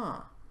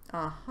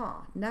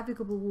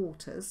navigable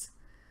waters.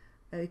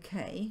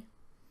 Okay,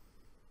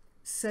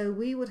 so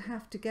we would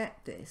have to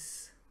get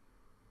this.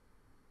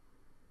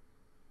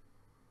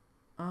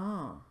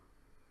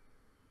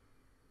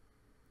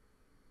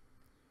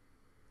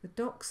 The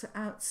docks are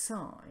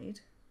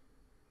outside.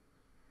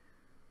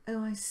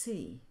 Oh, I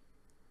see.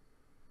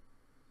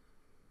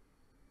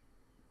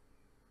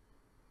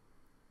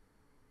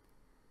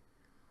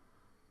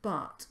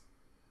 But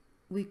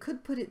we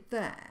could put it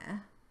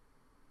there.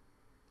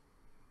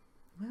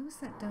 Where was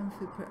that down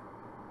food pro?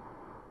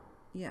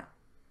 Yeah.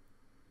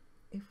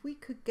 If we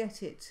could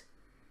get it,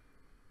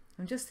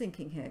 I'm just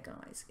thinking here,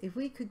 guys, if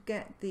we could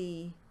get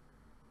the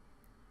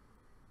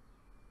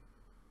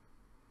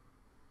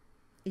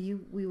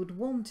we would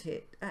want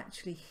it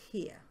actually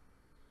here.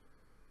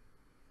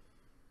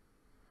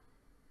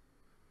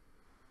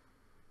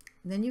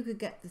 And then you could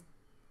get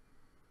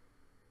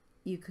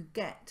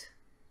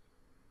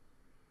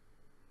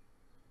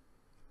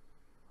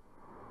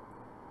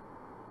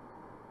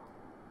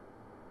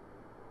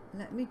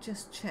let me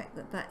just check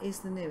that that is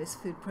the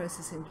nearest food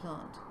processing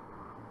plant.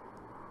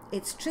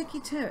 It's tricky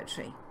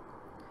territory,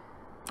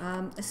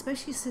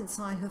 especially since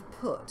I have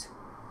put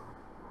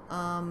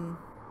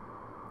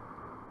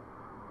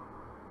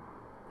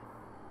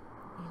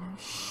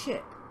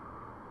ship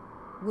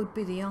would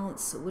be the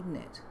answer, wouldn't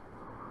it?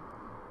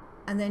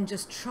 And then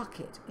just truck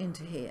it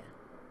into here.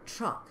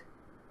 Truck.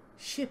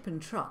 Ship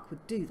and truck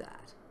would do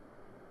that.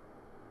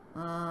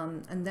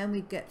 And then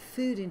we'd get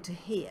food into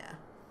here.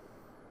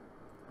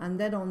 And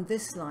then on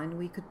this line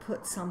we could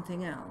put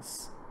something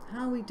else.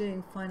 How are we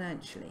doing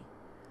financially?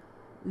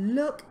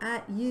 Look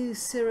at you,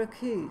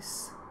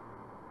 Syracuse.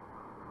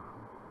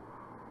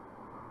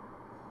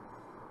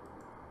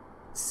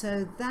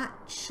 So that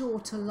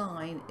shorter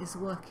line is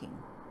working.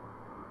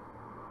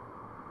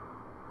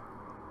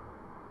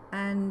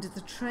 And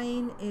the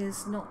train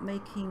is not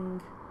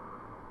making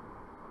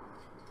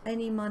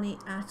any money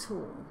at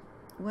all.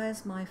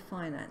 Where's my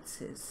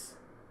finances?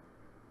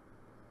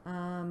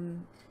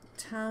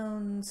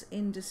 Towns,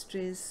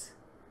 industries,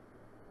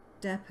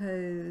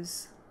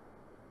 depots.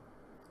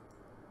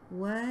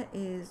 Where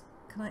is,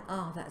 can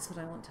I, that's what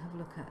I want to have a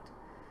look at.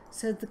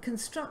 So the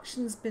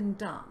construction's been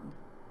done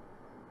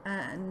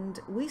and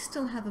we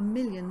still have 1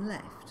 million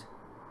left.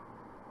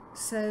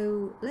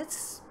 So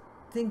let's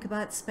think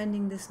about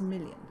spending this 1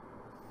 million.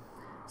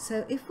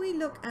 So if we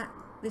look at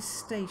this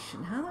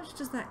station, how much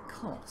does that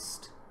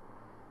cost?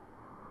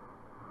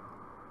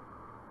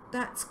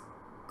 That's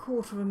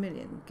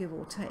 250,000, give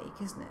or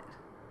take, isn't it?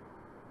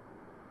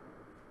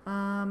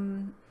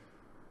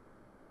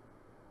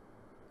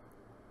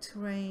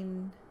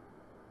 Terrain.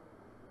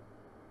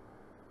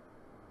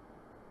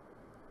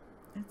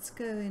 Let's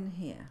go in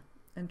here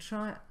and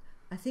try.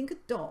 I think a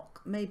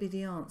dock may be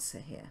the answer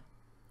here.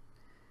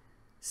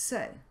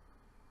 So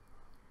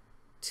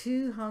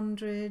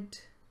 200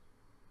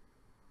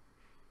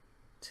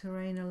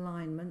 terrain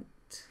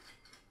alignment.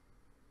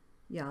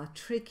 Yeah,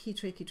 tricky.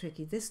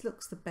 This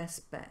looks the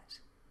best bet.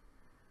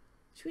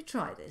 Should we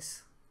try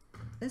this?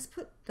 Let's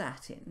put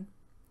that in.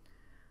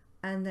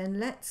 And then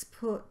let's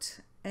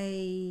put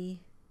a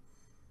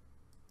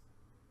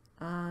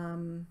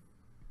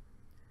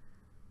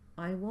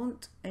I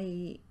want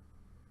a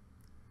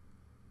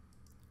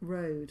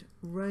road.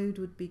 Road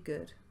would be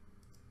good.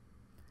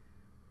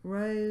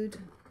 Road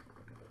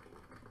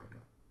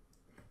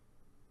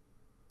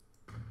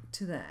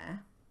to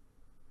there.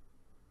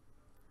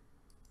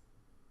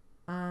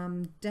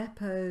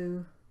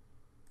 Depot.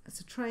 That's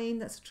a train.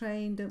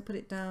 Don't put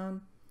it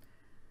down.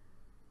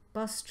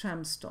 Bus,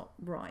 tram stop.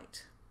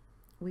 Right.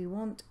 We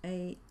want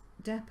a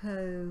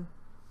depot.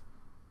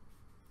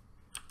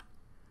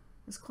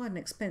 It's quite an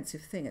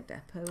expensive thing, a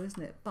depot,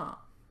 isn't it? But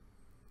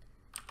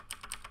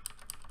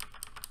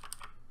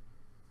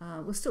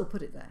we'll still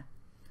put it there.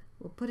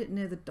 We'll put it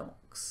near the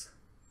docks.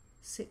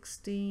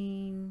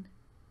 16,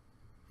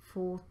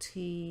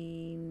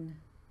 14,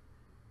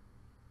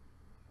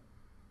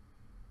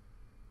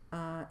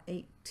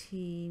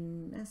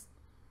 18.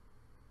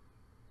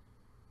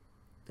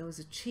 There was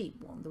a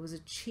cheap one.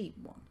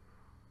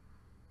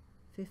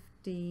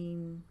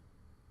 15.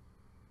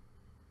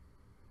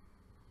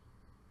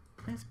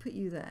 Let's put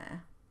you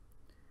there.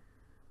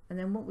 And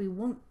then what we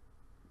want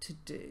to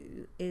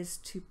do is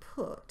to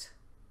put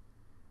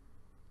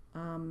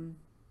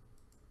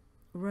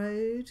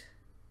road.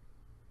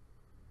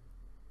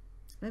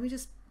 Let me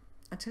just,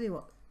 I tell you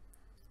what,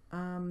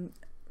 let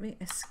me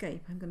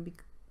escape. Let me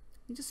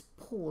just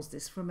pause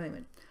this for a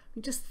moment. Let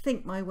me just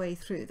think my way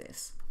through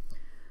this.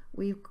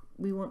 We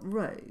want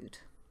road,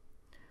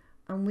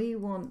 and we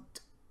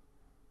want,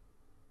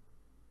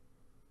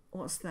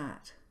 what's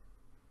that?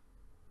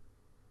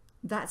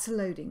 That's a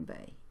loading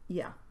bay.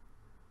 Yeah,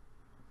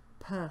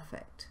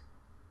 perfect.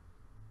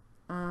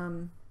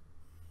 Other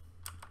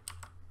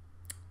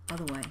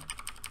way.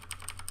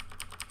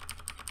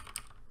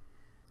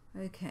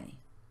 Okay.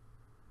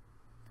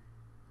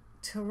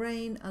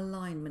 Terrain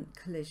alignment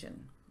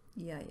collision.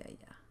 Yeah.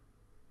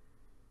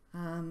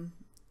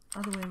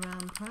 Other way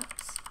around,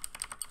 perhaps.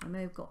 I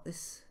may have got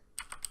this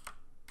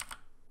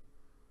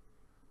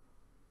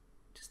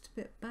just a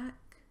bit back.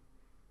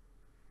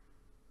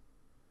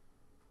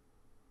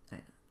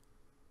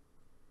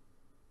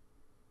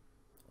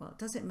 Well,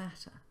 does it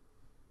matter?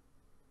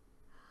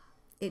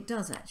 It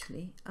does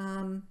actually.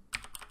 I've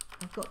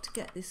got to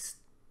get this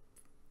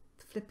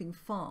flipping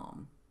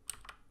farm.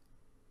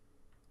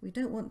 We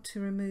don't want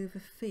to remove a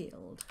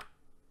field.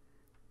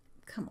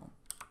 Come on.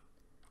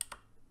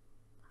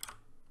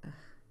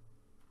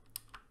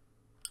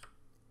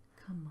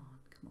 Come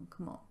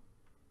on.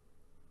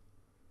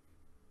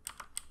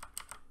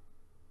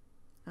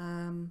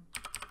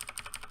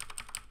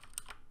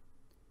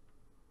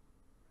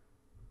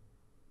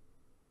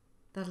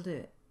 That'll do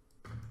it.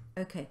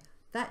 Okay,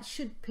 that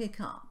should pick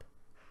up.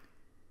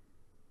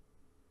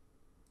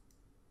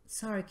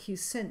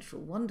 Syracuse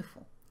Central,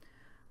 wonderful.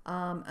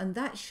 And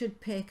that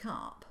should pick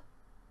up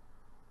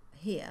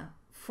here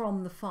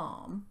from the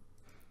farm.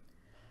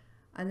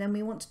 And then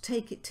we want to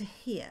take it to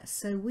here.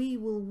 So we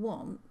will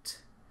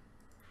want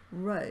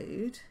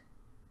road,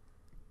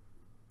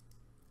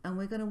 and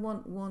we're going to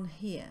want one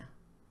here.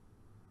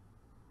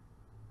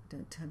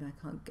 Don't tell me I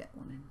can't get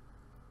one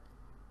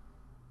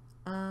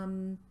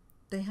in.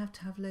 They have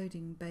to have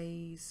loading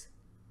bays.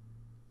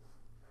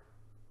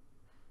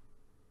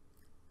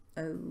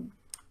 Oh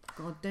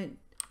God, don't.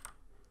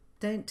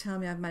 Don't tell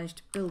me I've managed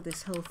to build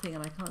this whole thing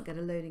and I can't get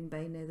a loading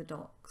bay near the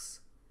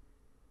docks.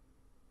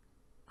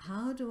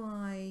 How do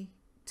I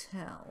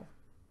tell?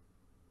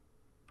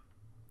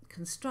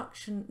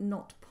 Construction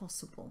not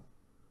possible.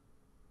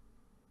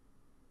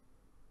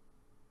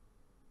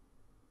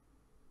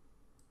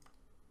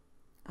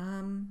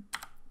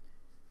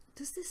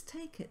 Does this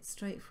take it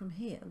straight from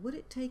here? Would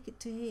it take it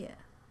to here?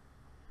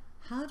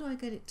 How do I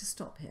get it to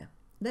stop here?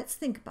 Let's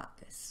think about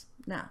this.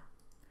 Now,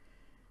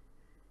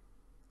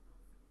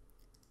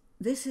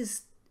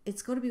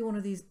 it's got to be one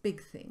of these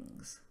big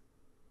things.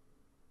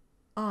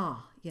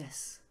 Ah,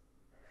 yes.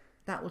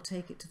 That will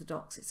take it to the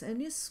docks. It's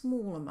only a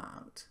small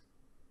amount.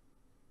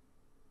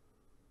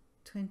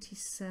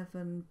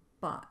 27,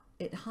 but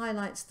it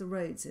highlights the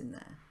roads in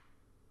there.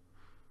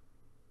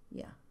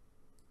 Yeah.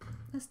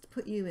 Let's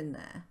put you in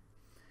there.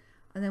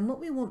 And then what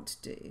we want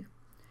to do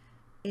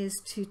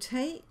is to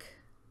take,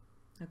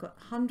 I've got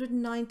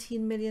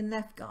 119 million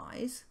left,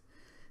 guys.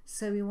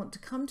 So we want to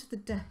come to the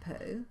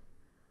depot,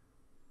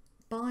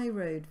 buy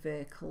road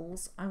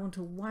vehicles. I want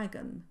a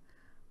wagon.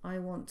 I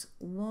want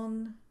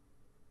 1,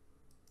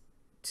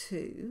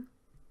 2.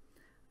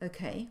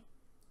 Okay.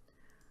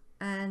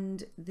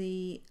 And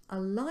the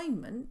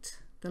alignment,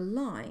 the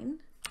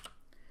line,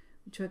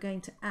 which we're going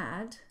to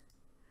add,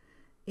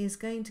 is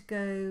going to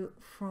go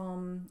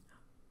from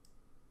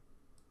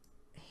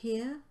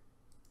here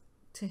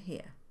to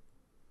here.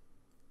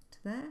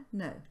 To there?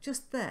 No,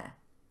 just there.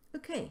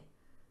 Okay,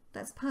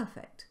 that's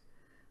perfect.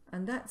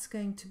 And that's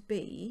going to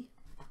be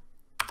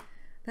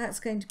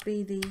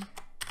the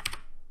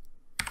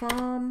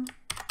farm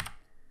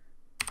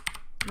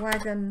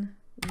wagon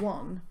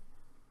 1.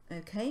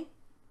 Okay.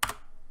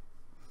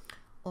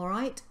 All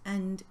right,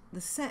 and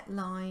the set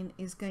line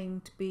is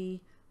going to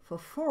be for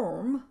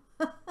farm.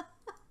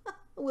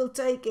 We'll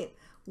take it.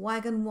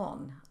 Wagon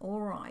 1.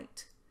 All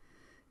right.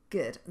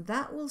 Good.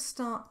 That will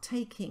start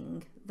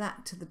taking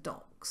that to the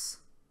docks.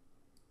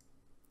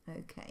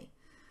 Okay.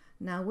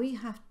 Now we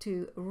have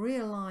to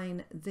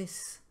realign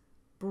this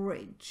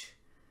bridge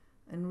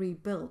and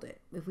rebuild it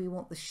if we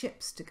want the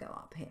ships to go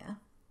up here.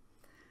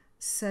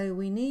 So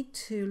we need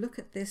to look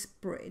at this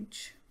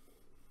bridge.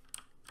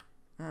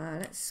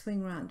 Let's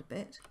swing around a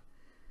bit.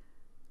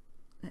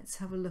 Let's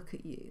have a look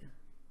at you.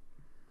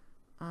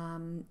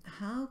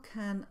 How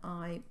can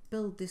I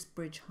build this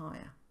bridge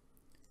higher?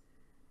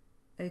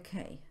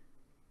 Okay.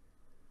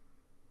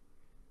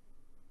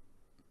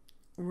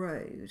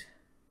 Road.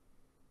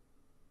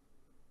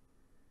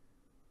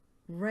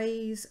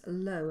 Raise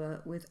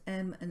lower with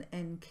M and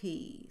N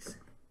keys.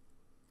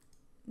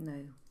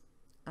 No.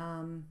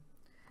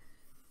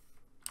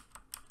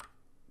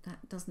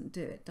 That doesn't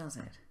do it, does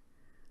it?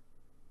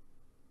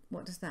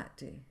 What does that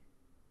do?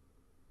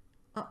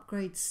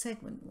 Upgrade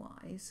segment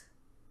wise.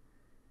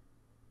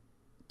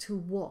 To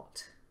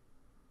what?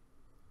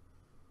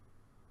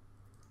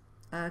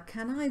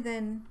 Can I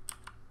then...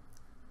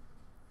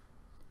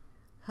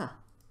 Huh.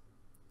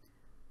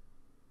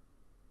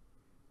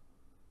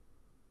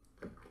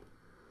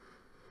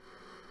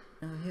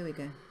 Oh, here we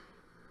go.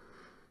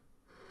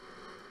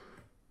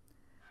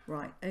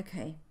 Right,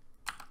 okay.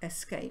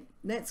 Escape.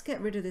 Let's get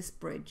rid of this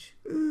bridge.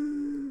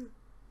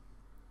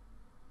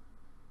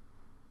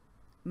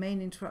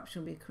 Main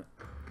interruption will be...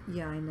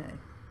 Yeah, I know.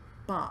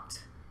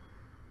 But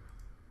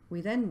we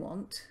then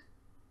want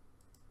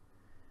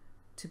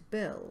to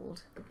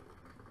build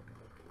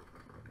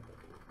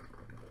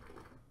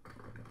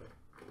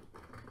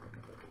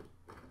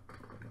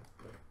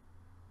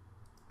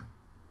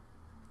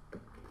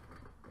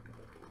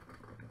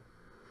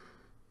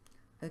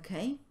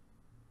okay,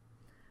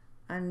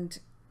 and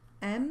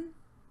M,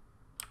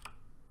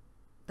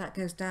 that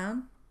goes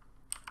down.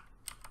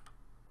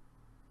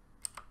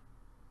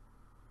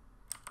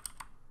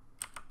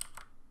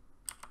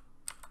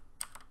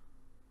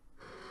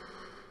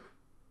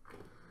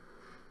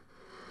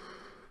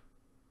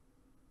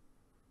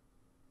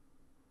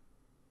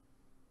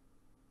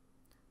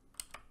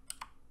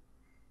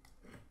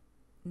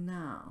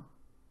 Now,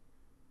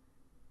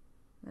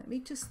 let me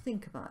just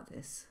think about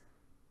this.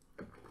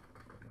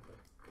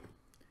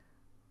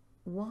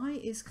 Why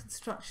is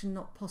construction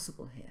not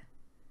possible here?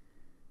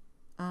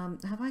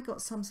 Have I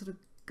got some sort of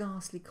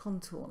ghastly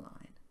contour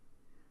line?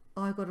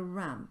 Oh, I've got a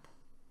ramp.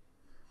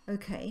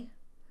 Okay,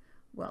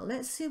 well,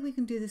 let's see if we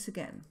can do this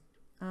again.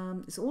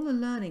 It's all a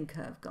learning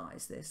curve,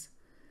 guys, this.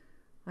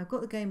 I've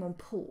got the game on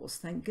pause,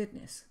 thank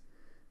goodness.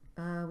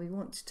 We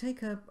want to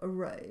take a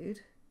road.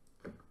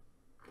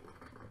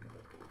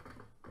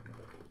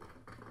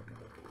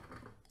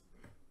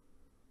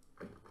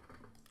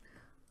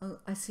 Oh,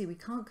 I see, we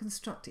can't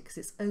construct it because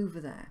it's over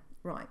there.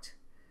 Right.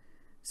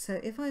 So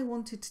if I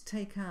wanted to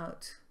take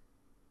out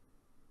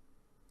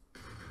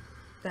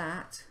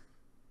that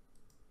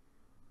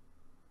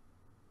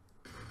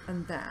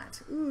and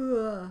that,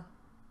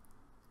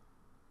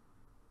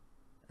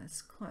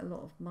 that's quite a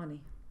lot of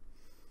money.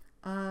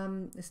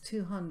 It's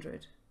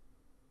 200.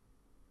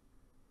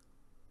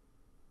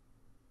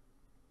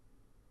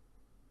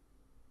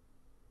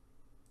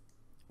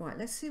 Right,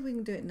 let's see if we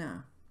can do it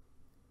now.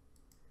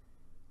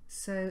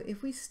 So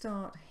if we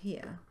start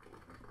here,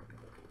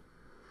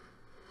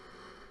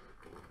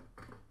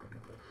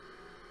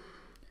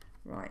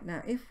 right,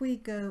 now if we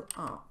go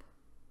up,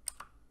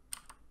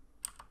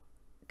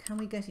 can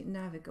we get it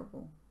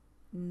navigable?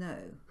 No.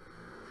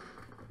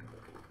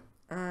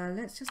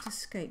 Let's just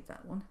escape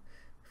that one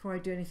before I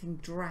do anything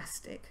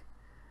drastic,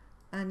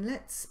 and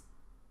let's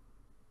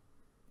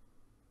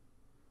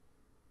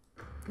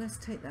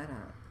take that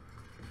out.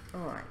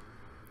 All right,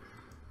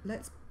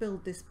 let's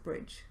build this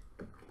bridge.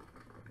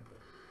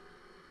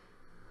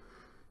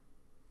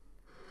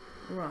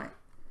 Right.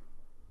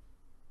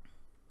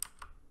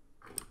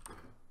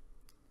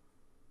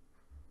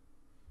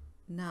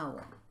 Now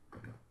what?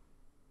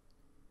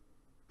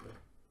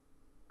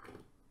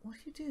 What are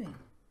you doing?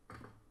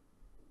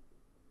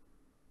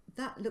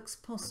 That looks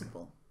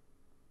possible.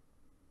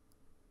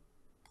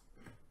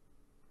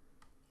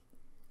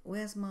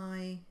 Where's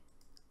my...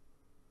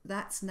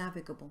 That's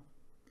navigable.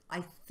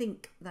 I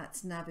think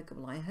that's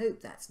navigable. I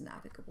hope that's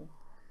navigable.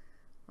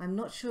 I'm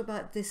not sure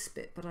about this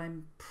bit, but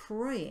I'm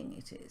praying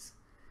it is.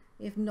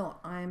 If not,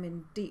 I am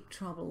in deep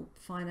trouble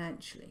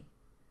financially.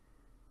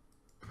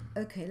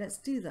 Okay, let's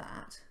do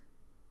that.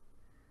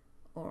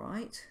 All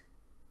right.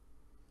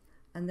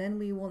 And then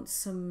we want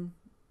some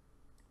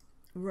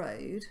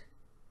road,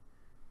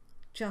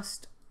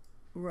 just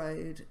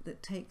road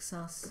that takes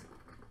us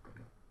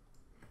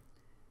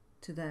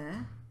to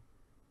there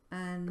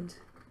and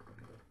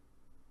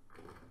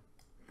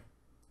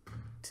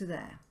to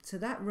there. So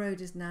that road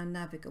is now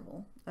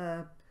navigable.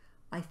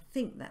 I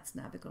think that's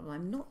navigable.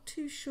 I'm not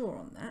too sure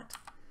on that.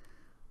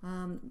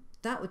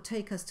 That would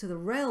take us to the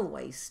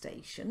railway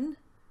station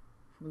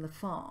from the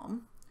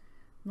farm.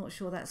 Not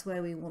sure that's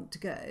where we want to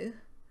go.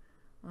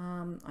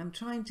 I'm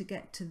trying to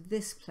get to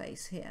this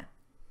place here.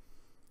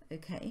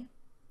 Okay,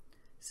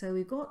 so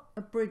we've got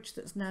a bridge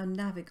that's now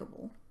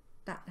navigable.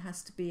 That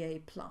has to be a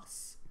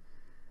plus.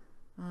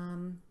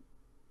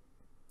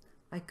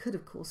 I could,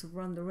 of course, have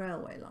run the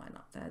railway line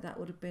up there. That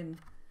would have been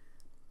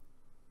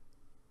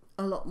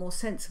a lot more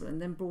sensible,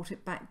 and then brought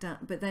it back down.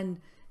 But then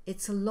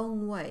it's a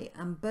long way,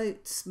 and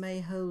boats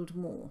may hold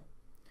more.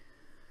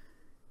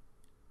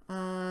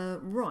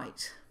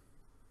 Right.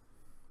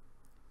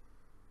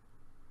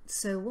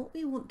 So what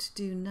we want to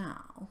do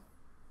now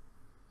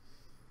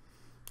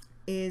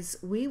is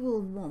we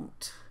will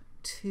want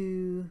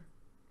to,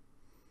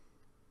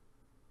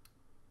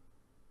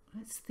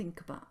 let's think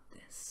about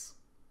this.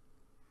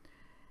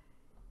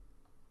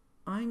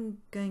 I'm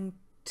going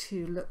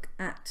to look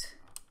at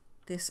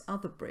this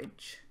other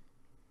bridge,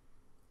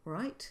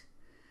 right?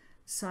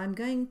 So I'm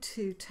going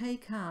to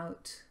take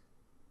out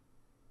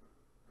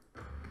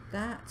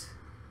that,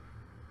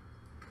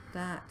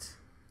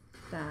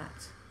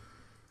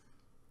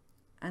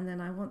 and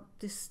then I want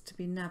this to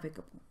be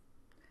navigable.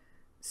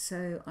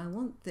 So I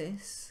want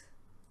this.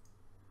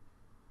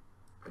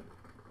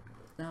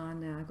 Oh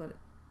no,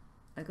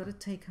 I got to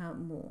take out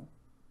more.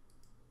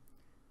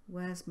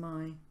 Where's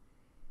my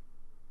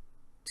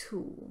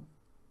tool?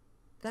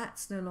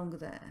 That's no longer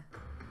there.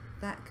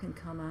 That can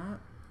come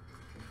out.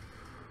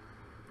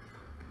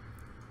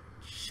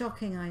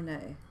 Shocking, I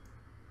know.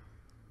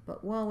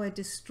 But while we're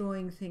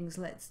destroying things,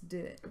 let's do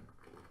it.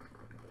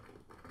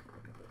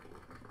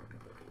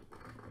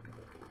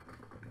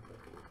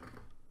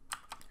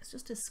 Let's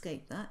just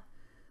escape that.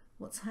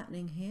 What's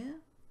happening here?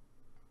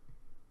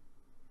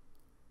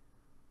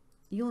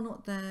 You're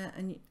not there,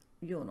 and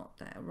you're not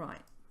there,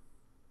 right.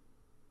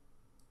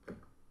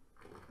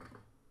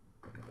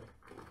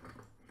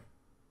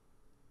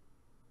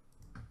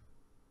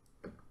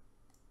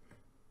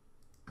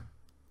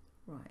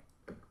 Right.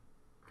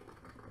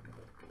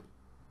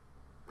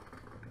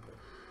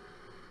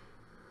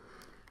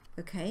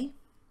 Okay.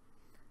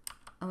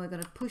 And we're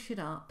going to push it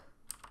up.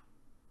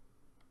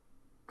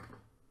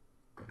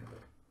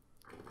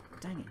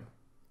 Dang it.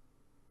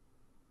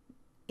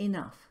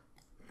 Enough.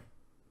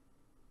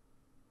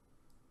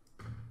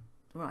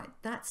 Right,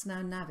 that's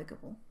now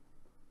navigable.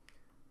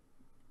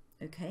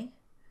 Okay.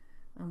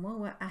 And while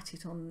we're at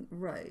it on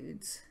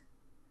roads,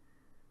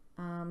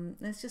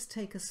 let's just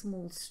take a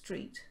small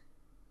street.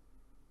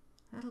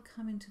 That'll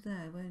come into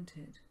there, won't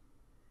it?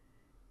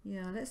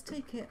 Yeah, let's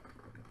take it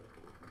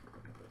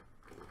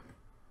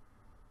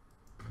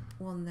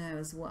one there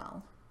as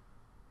well.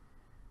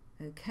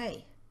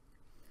 Okay.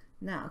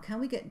 Now, can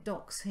we get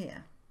docks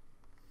here?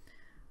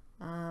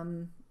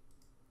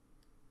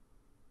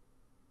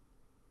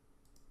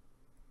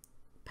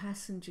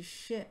 Passenger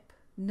ship.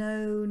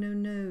 No, no,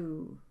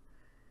 no.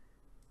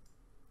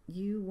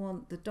 You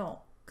want the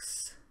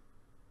docks.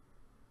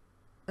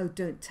 Oh,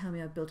 don't tell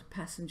me I built a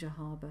passenger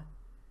harbour.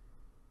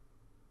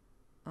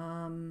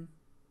 And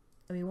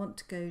we want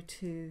to go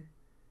to...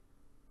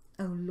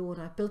 Oh Lord,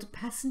 I built a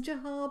passenger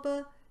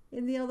harbour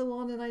in the other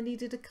one, and I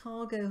needed a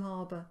cargo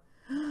harbour.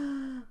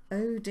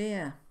 Oh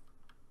dear.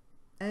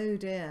 Oh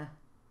dear.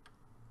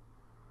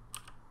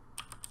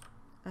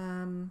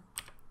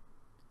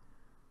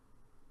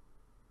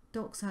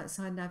 Docks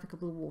outside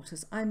navigable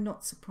waters. I'm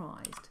not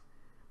surprised.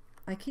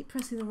 I keep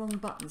pressing the wrong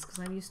buttons because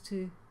I'm used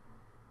to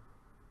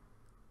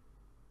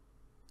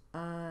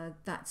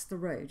that's the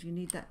road. You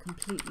need that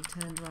completely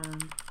turned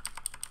around.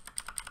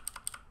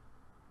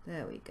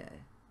 There we go.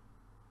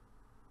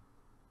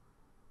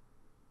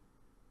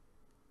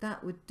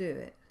 That would do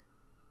it.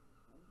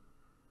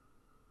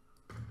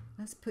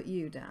 Let's put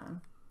you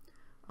down.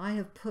 I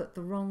have put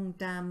the wrong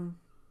damn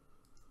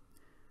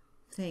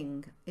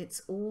thing.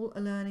 It's all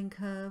a learning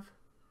curve.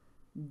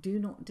 Do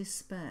not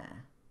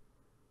despair.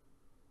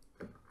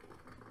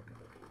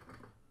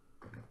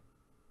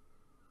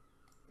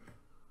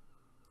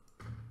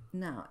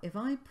 Now, if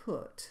I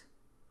put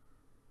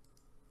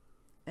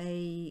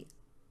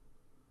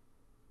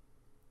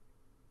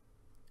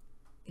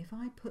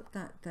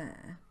that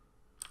there,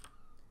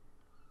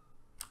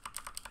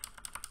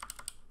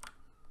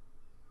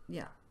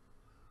 yeah,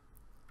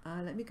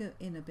 let me go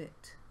in a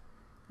bit.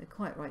 They're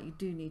quite right, you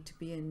do need to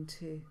be in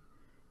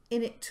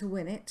it to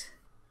win it,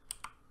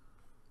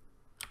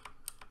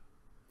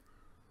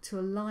 to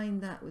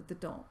align that with the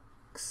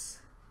docks.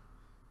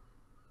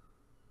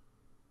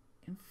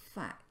 In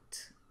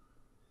fact,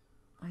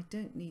 I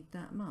don't need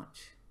that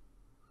much.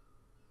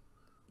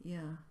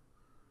 Yeah.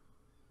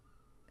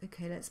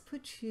 Okay, let's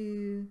put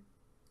you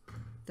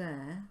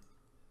there.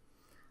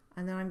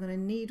 And then I'm going to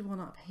need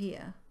one up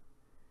here,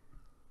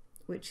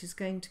 which is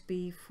going to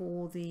be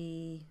for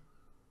the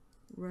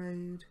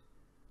road.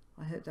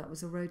 I hope that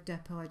was a road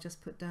depot I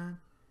just put down.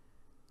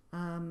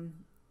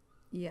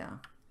 Yeah.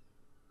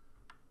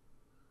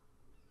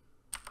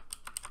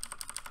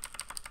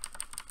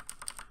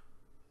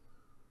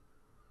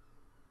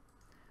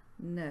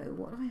 No,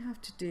 what I have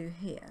to do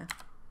here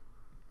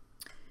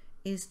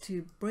is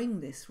to bring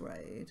this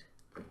road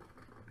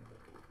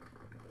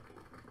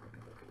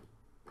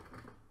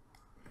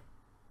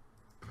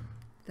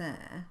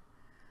there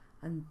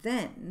and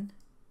then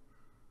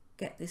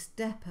get this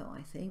depot,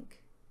 I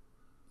think.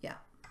 Yeah.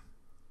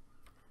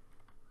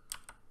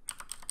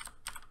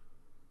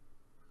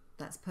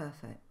 That's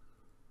perfect.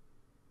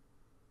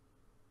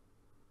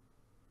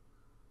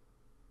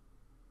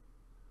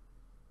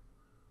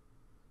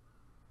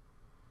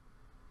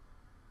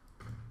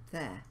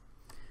 There.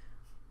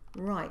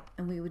 Right,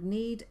 and we would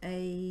need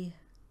a...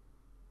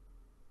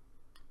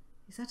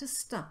 Is that a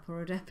stup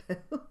or a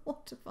depot?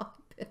 What have I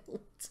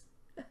built?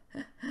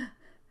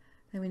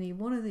 Then we need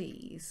one of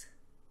these.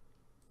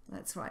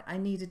 That's right, I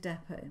need a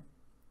depot.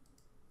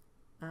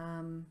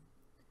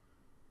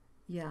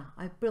 Yeah,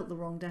 I built the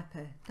wrong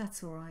depot.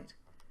 That's all right.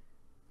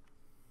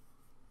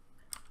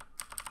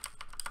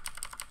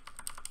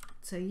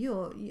 So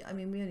I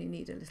mean, we only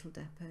need a little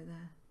depot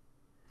there.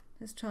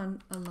 Let's try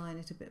and align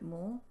it a bit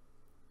more.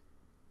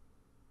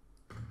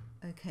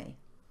 Okay,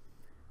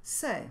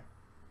 so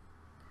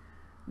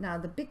now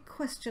the big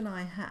question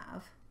I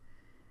have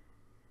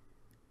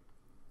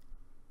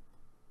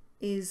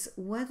is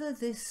whether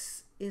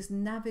this is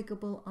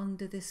navigable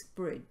under this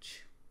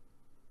bridge.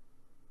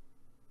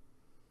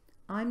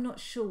 I'm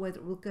not sure whether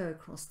it will go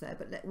across there,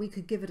 but we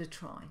could give it a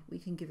try. We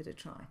can give it a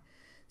try.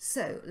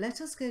 So let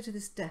us go to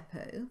this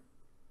depot,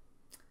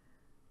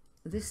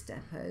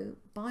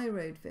 buy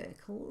road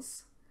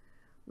vehicles.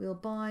 We'll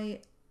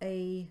buy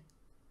a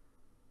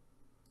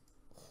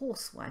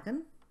horse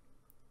wagon.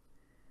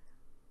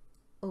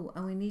 Oh,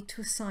 and we need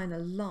to assign a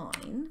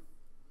line.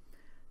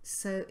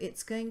 So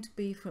it's going to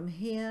be from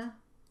here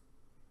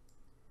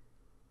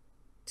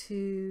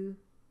to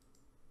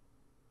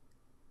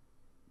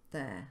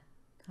there.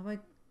 Have I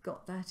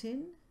got that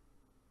in?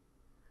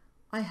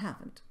 I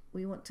haven't.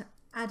 We want to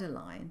add a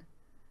line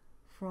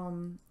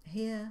from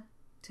here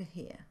to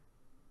here.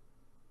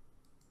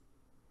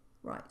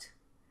 Right.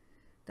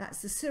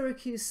 That's the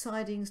Syracuse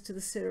sidings to the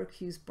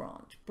Syracuse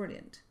branch.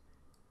 Brilliant.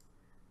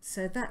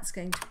 So that's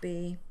going to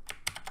be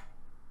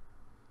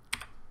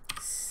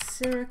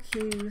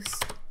Syracuse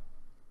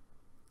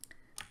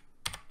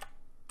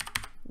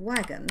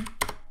wagon,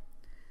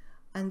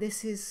 and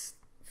this is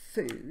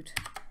food.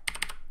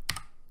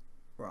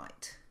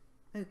 Right,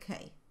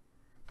 okay,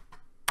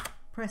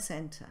 press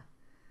enter,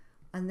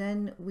 and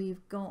then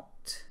we've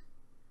got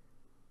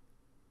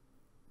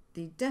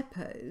the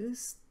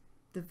depots,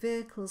 the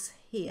vehicles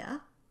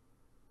here,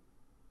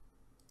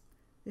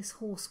 this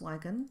horse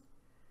wagon,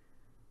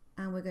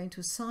 and we're going to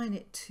assign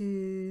it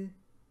to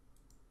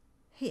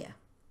here.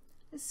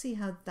 Let's see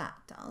how that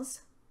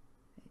does.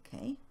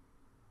 Okay.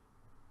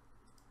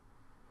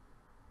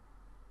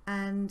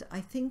 And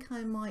I think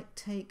I might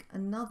take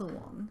another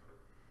one,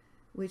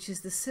 which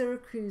is the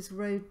Syracuse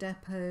Road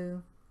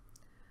Depot.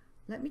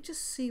 Let me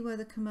just see where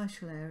the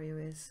commercial area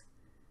is.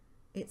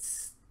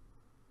 It's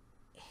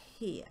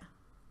here.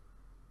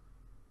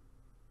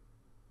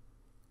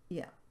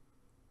 Yeah.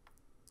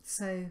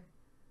 So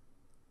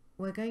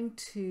we're going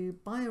to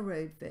buy a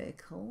road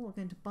vehicle. We're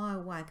going to buy a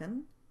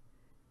wagon.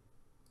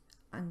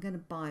 I'm going to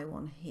buy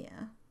one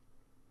here.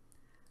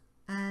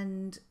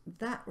 And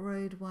that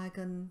road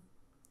wagon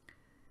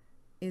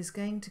is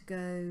going to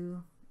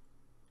go,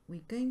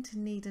 we're going to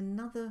need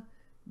another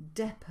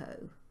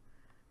depot.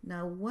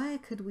 Now, where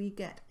could we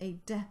get a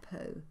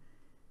depot?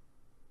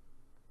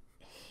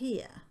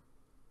 Here.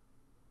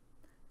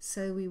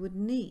 So we would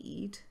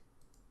need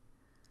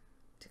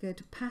to go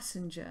to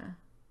passenger,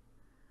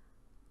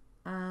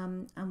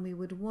 and we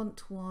would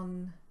want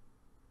one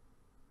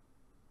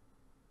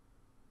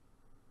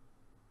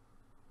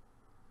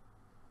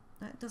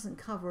that doesn't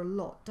cover a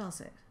lot,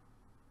 does it?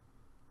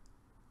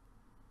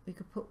 We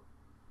could put,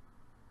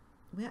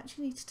 we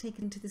actually need to take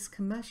it into this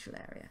commercial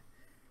area.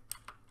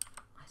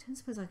 I don't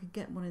suppose I could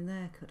get one in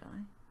there, could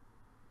I?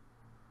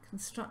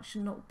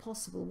 Construction not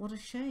possible, what a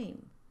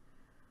shame.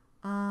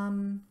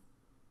 I'm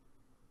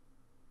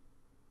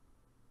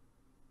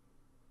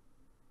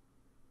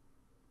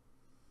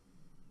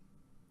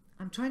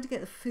trying to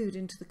get the food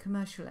into the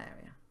commercial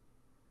area.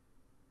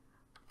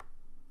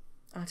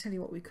 I'll tell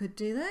you what we could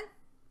do there.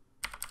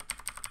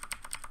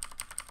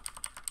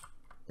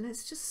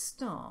 Let's just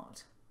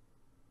start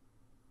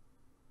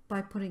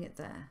by putting it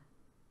there.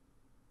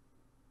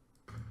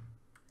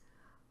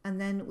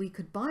 And then we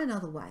could buy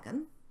another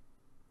wagon.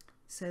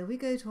 So we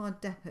go to our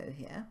depot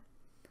here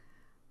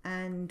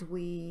and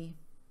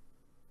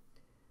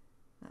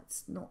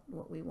that's not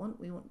what we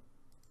want. We want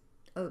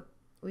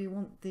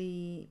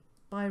the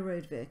buy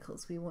road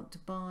vehicles. We want to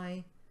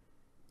buy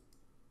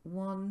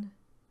 1,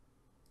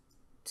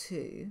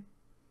 2,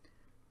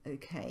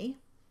 okay.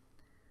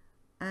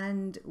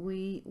 And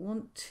we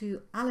want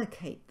to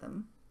allocate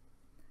them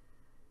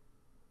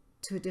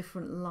to a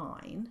different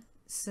line.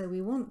 So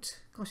we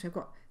want, gosh, I've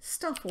got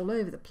stuff all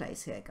over the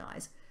place here,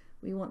 guys.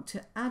 We want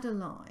to add a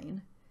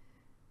line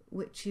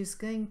which is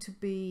going to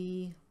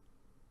be,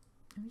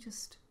 let me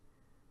just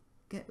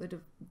get rid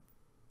of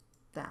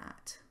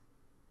that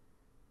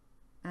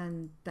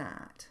and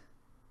that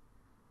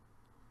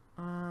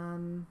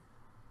and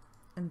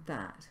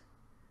that.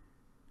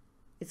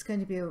 It's going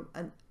to be a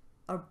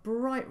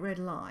bright red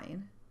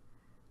line,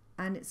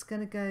 and it's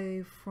going to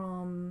go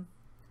from,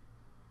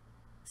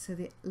 so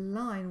the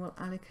line will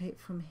allocate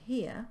from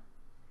here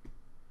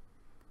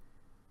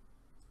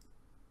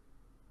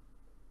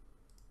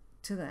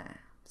to there.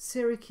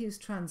 Syracuse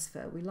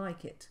transfer, we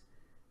like it.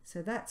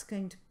 So that's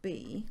going to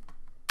be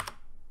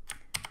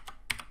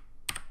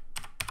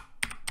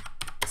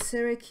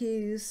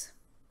Syracuse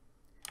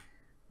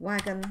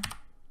wagon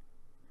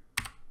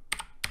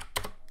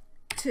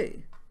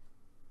 2.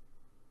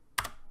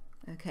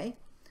 Okay,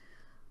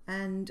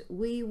 and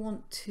we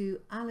want to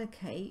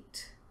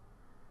allocate,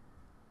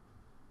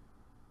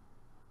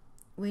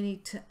 we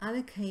need to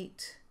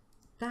allocate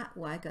that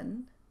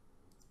wagon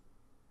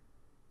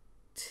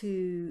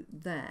to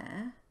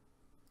there,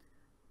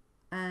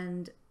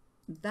 and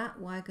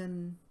that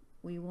wagon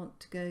we want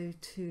to go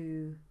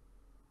to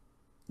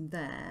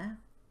there,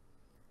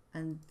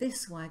 and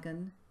this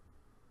wagon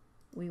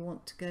we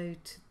want to go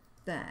to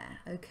there.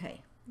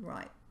 Okay,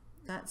 right,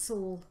 that's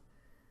all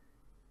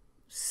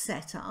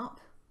set up,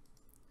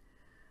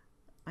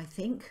 I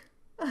think.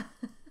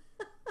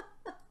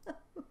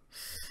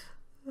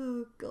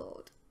 Oh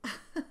God.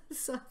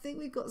 So I think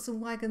we've got some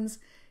wagons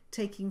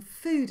taking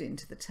food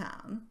into the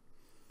town,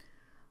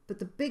 but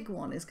the big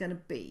one is going to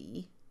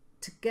be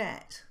to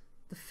get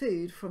the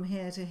food from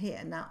here to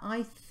here. Now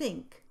I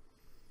think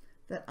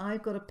that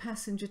I've got a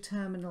passenger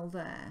terminal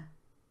there.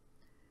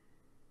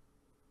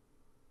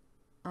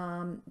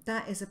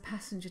 That is a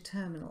passenger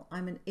terminal.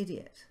 I'm an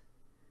idiot.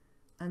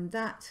 And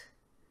that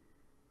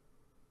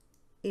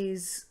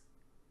is,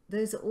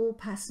 those are all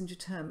passenger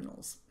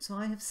terminals. So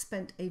I have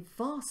spent a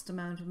vast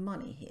amount of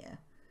money here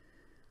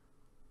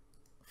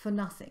for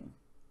nothing.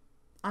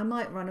 I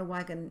might run a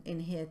wagon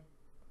in here.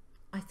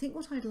 I think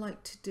what I'd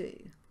like to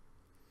do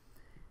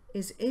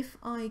is, if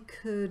I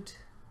could,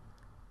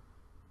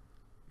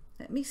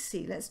 let me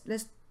see,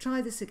 let's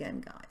try this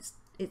again, guys.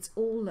 It's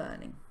all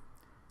learning.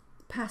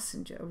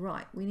 Passenger,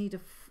 right, we need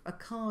a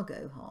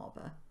cargo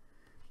harbour.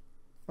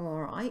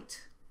 All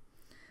right.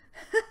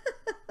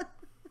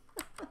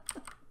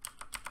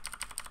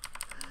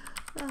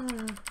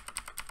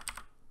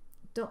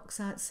 Docks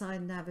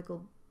outside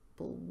navigable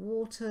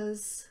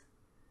waters.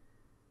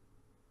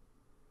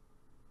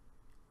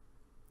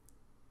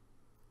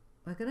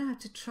 We're going to have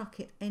to truck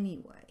it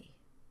anyway.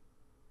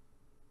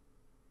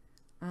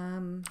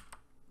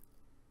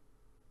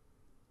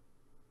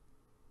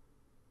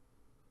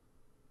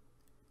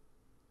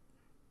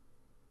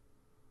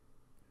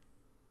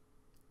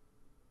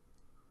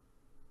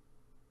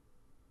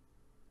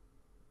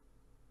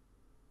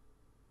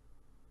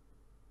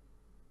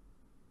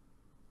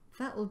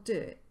 That will do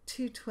it.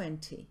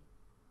 220.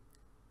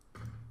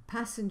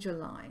 Passenger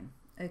line.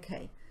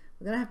 Okay,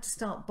 we're going to have to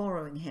start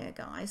borrowing here,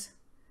 guys.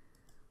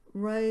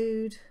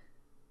 Road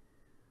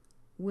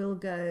will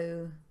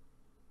go,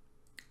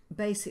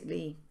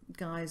 basically,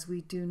 guys, we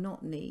do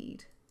not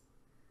need,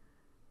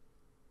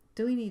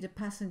 do we need a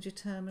passenger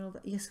terminal?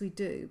 Yes, we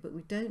do, but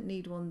we don't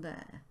need one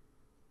there.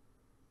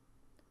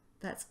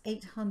 That's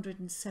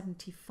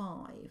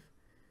 875.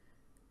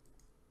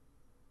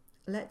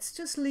 Let's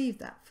just leave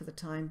that for the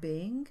time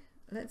being.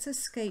 Let's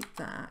escape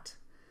that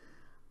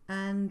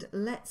and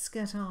let's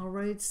get our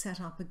road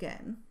set up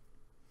again.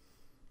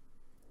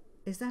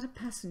 Is that a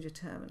passenger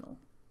terminal?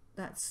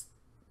 That's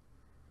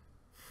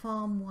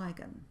farm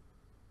wagon.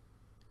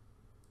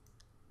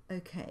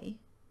 Okay.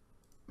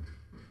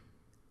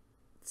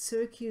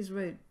 Syracuse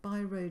road by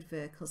road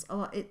vehicles.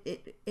 Oh,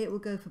 it will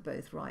go for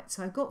both, right?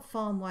 So I've got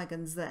farm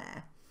wagons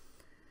there.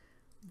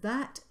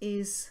 That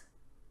looks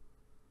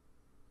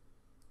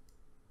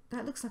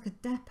like a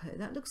depot.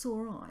 That looks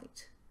all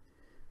right.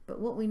 But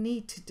what we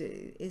need to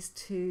do is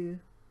to,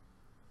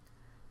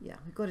 yeah,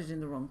 we've got it in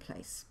the wrong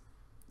place.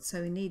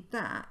 So we need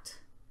that,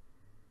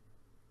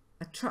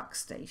 a truck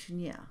station,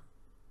 yeah,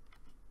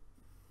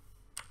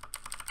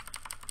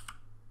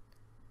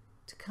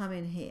 to come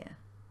in here.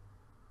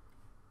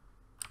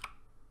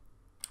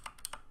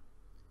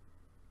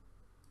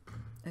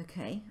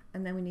 Okay,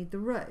 and then we need the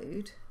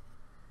road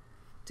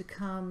to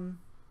come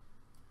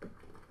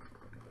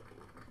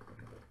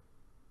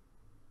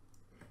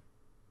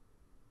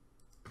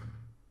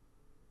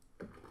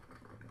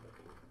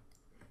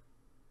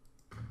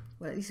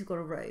well, at least we've got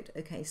a road.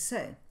 Okay,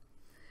 so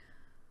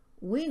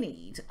we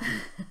need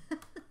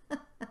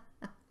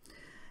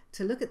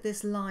to look at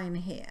this line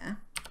here.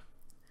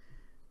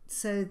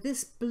 So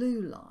this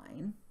blue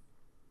line,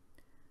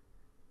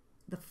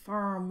 the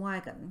farm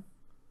wagon,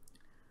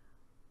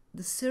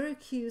 the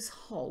Syracuse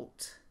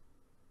halt,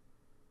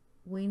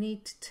 we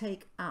need to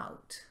take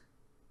out.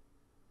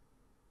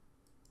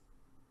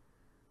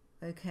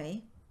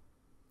 Okay,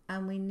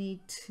 and we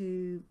need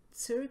to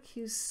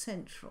Syracuse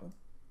Central,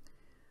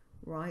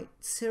 right?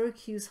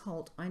 Syracuse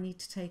halt I need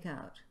to take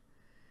out.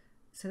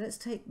 So let's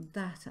take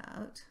that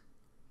out,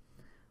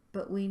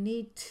 but we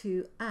need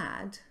to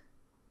add,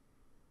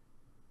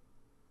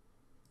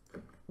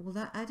 will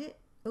that add it?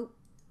 Oh,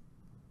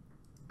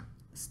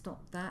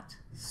 stop that,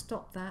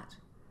 stop that.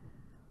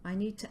 I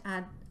need to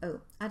add, oh,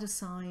 add a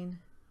sign.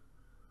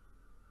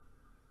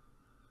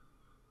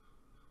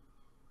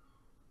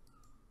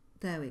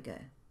 There we go.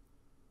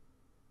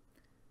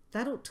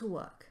 That ought to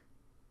work.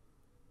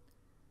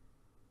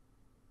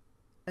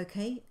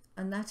 Okay,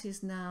 and that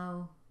is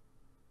now,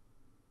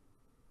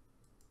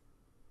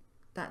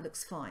 that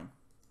looks fine.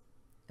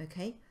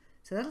 Okay,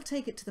 so that'll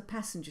take it to the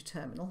passenger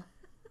terminal.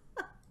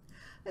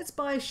 Let's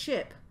buy a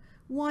ship.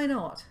 Why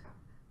not?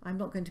 I'm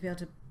not going to be able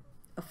to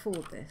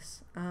afford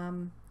this.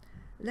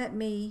 Let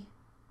me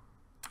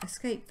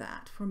escape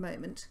that for a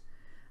moment,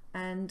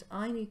 and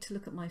I need to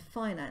look at my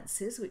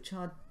finances, which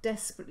are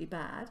desperately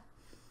bad.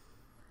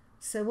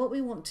 So what we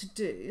want to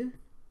do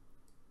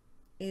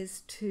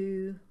is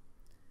to,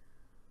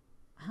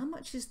 how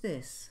much is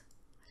this?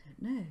 I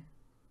don't know.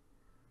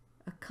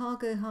 A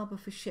cargo harbour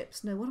for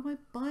ships. No, what am I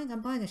buying?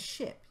 I'm buying a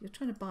ship. You're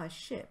trying to buy a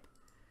ship.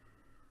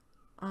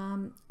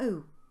 Oh,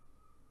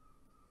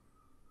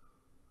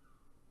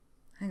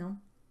 hang on.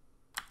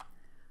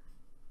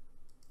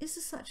 Is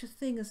there such a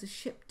thing as a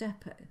ship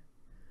depot?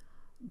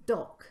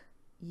 Dock,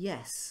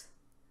 yes.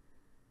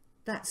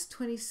 That's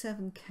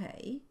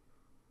 27k.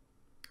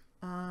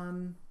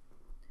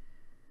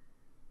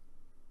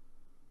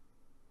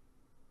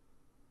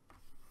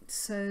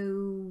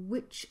 So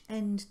which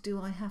end do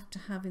I have to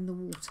have in the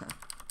water?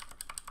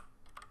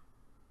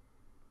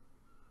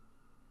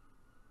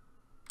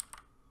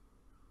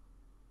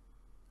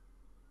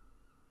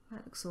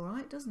 That looks all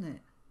right, doesn't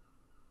it?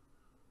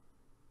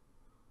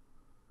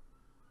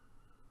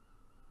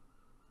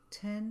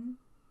 10,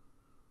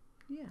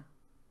 yeah.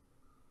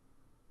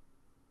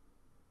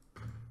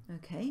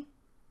 Okay,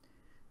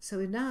 so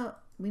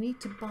we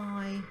need to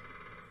buy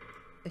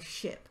a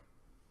ship,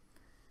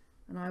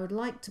 and I would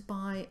like to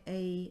buy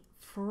a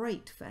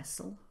freight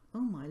vessel. Oh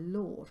my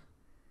lord,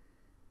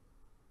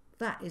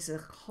 that is a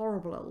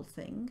horrible old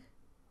thing.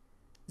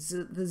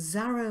 The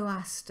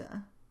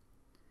Zoroaster,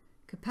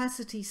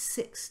 capacity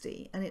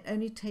 60, and it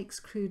only takes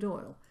crude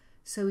oil,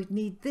 so we'd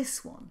need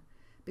this one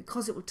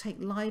because it will take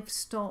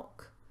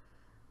livestock,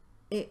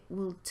 it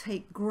will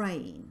take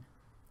grain.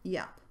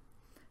 Yep.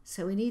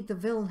 So we need the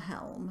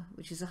Wilhelm,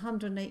 which is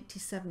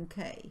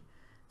 187k.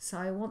 So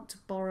I want to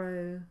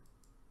borrow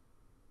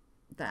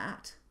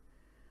that.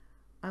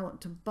 I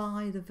want to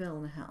buy the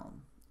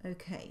Wilhelm.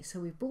 Okay, so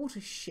we've bought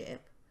a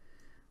ship.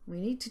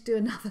 We need to do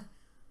another,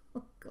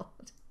 oh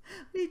God,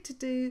 we need to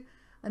do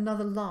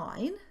another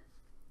line,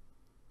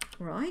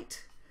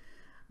 right?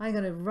 I'm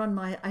going to run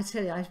my, I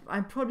tell you,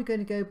 I'm probably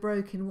going to go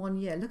broke in 1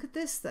 year. Look at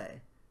this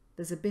though.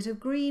 There's a bit of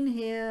green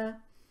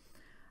here,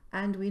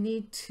 and we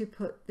need to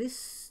put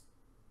this,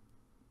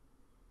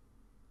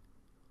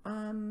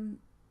 oh,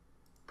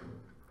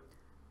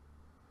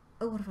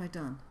 what have I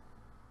done?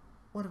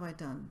 What have I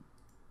done?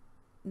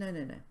 No.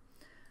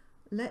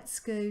 Let's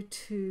go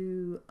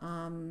to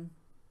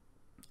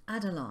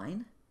add a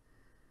line,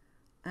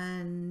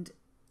 and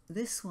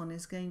this one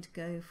is going to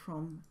go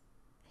from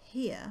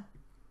here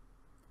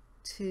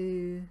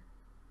to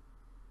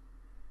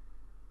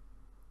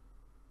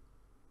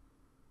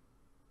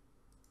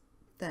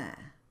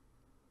there.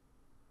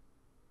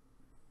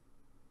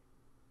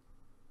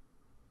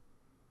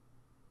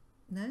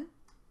 No?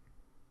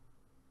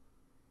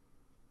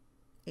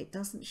 It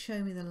doesn't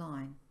show me the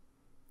line.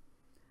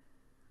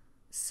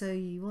 So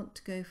you want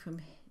to go from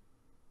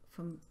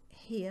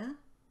here.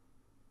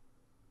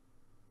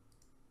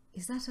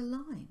 Is that a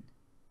line?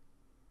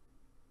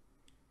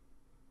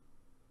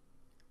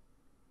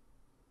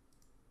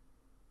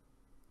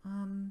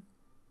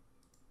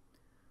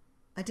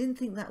 I didn't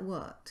think that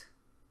worked.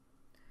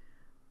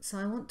 So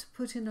I want to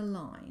put in a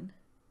line.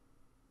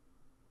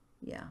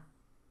 Yeah.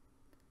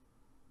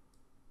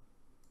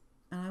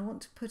 And I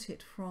want to put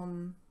it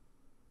from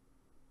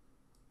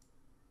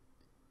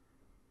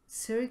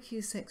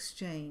Syracuse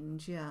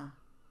Exchange, yeah,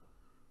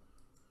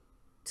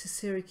 to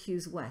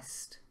Syracuse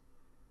West.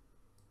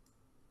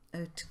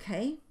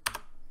 Okay.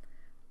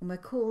 And we're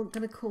going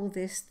to call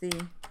this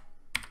the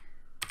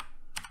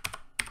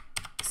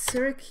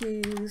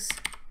Syracuse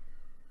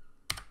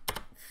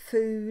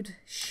Food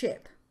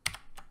Ship.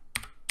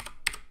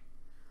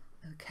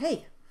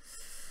 Okay.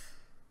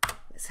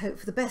 Let's hope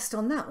for the best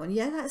on that one.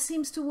 Yeah, that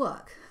seems to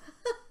work.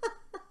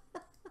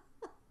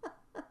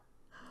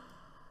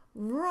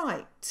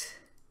 Right.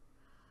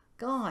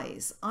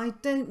 Guys, I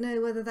don't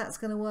know whether that's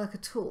going to work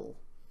at all.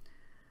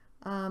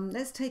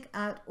 Let's take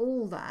out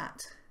all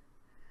that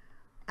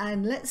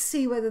and let's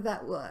see whether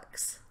that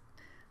works.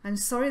 I'm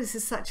sorry this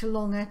is such a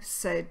long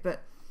episode,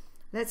 but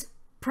let's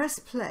press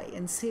play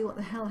and see what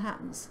the hell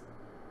happens.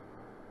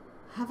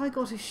 Have I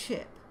got a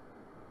ship?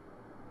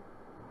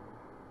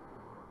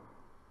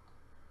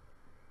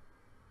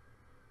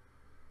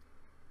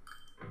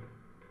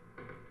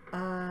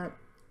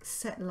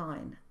 Set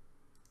line.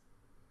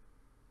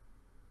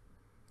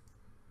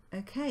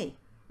 Okay.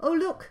 Oh,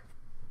 look,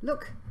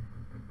 look,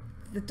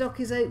 the dock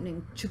is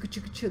opening. Chugga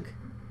chugga chug.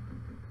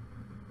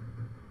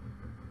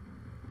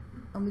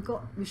 And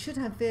we should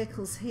have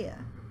vehicles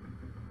here.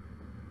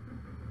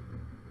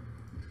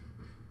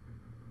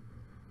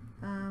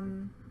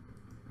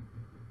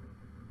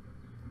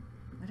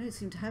 I don't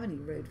seem to have any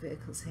road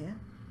vehicles here.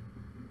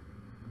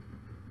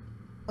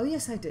 Oh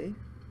yes, I do.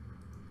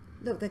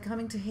 Look, they're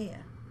coming to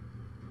here.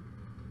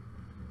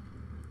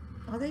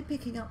 Are they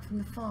picking up from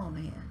the farm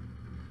here?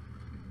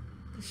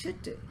 They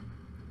should do.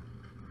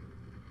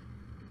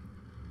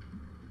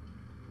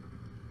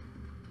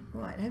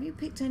 Right, have you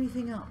picked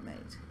anything up,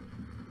 mate?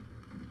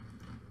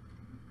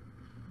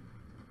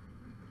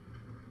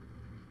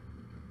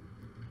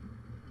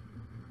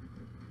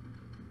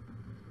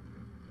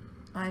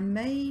 I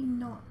may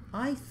not...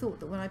 I thought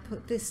that when I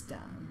put this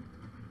down,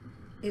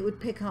 it would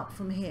pick up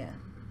from here.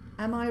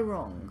 Am I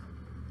wrong?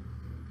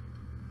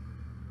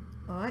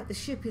 Alright, the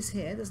ship is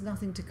here. There's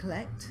nothing to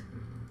collect.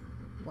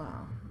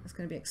 Wow, that's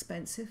going to be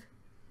expensive.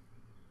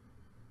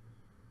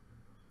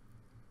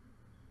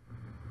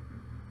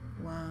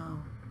 Wow.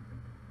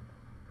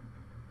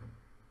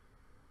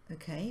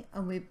 Okay,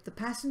 and the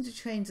passenger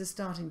trains are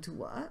starting to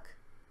work.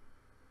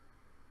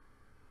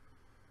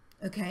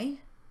 Okay.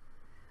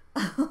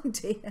 Oh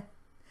dear.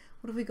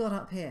 What have we got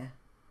up here?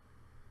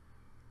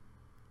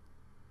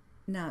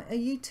 Now, are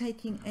you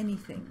taking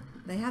anything?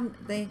 They haven't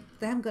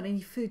got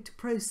any food to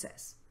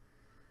process.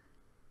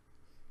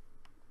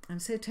 I'm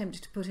so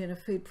tempted to put in a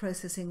food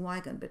processing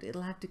wagon, but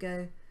it'll have to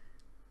go,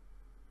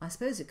 I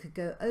suppose it could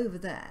go over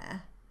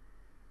there,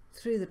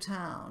 through the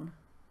town,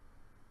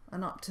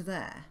 and up to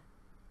there,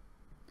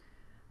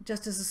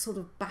 just as a sort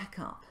of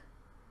backup.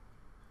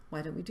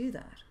 Why don't we do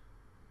that?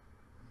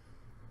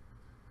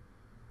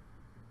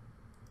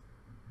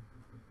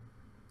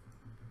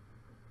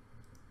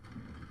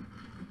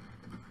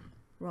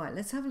 Right,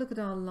 let's have a look at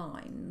our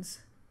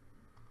lines.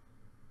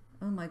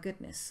 Oh my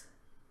goodness.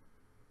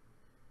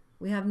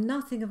 We have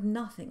nothing of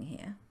nothing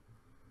here.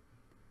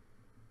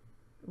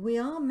 We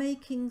are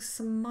making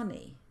some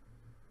money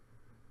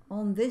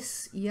on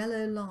this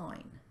yellow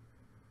line.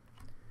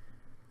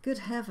 Good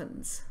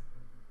heavens.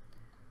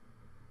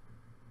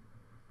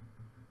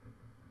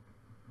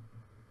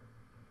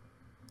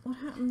 What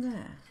happened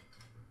there?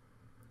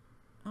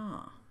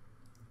 Ah.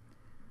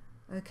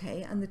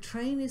 Okay, and the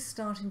train is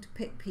starting to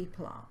pick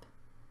people up.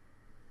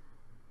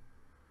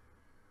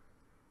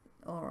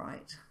 All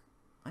right.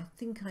 I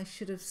think I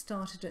should have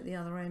started at the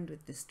other end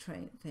with this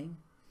train thing.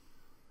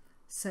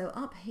 So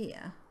up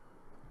here,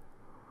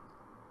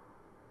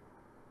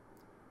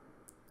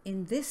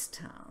 in this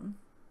town,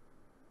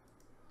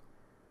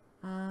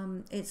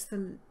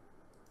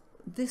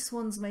 this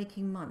one's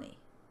making money.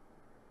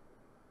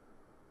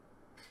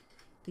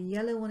 The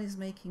yellow one is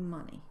making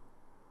money.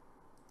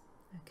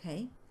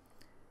 Okay.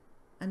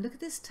 And look at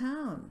this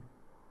town.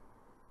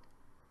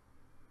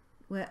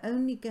 We're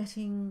only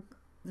getting...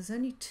 There's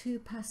only 2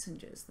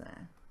 passengers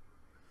there.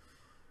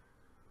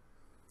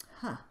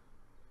 Huh.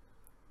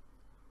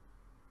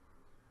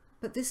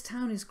 But this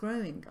town is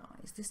growing,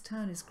 guys. This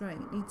town is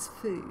growing. It needs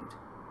food.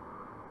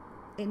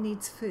 It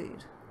needs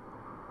food.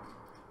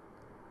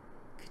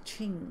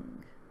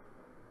 Ka-ching.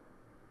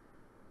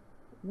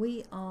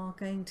 We are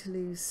going to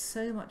lose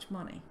so much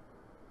money.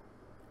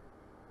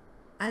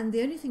 And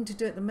the only thing to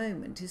do at the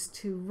moment is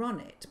to run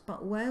it.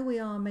 But where we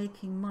are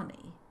making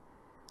money,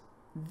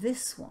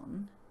 this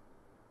one...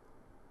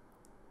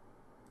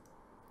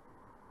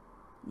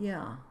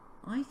 Yeah,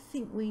 I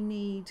think we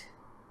need...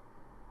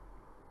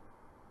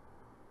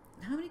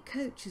 How many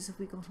coaches have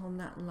we got on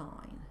that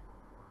line?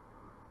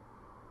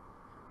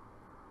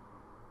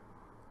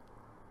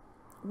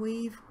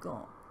 We've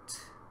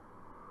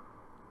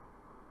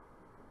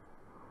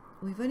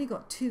only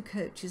got 2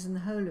 coaches in the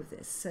whole of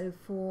this, so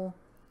for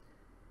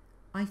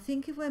I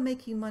think if we're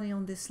making money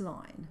on this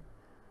line,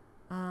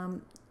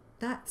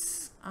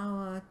 that's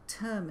our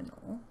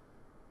terminal.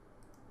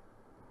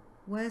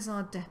 Where's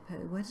our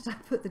depot? Where did I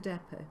put the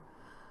depot?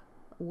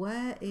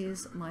 Where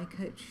is my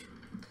coach?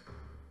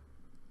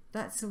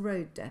 That's a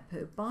road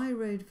depot. Buy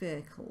road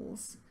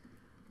vehicles.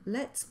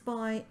 Let's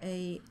buy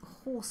a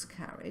horse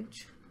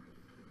carriage.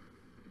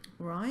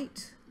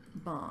 Right,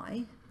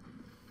 buy.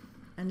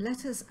 And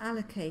let us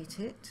allocate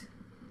it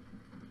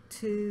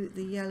to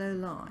the yellow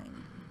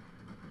line.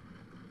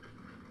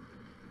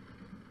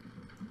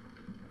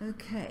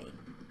 Okay.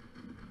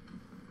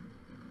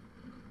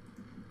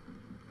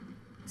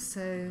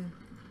 So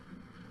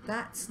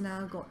that's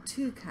now got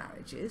 2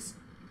 carriages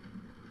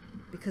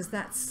because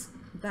that's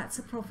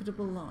a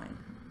profitable line,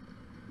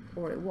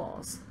 or it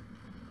was.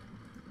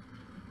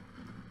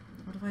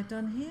 What have I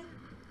done here?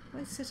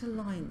 Have I set a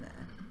line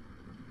there?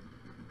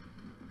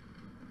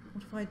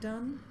 What have I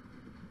done?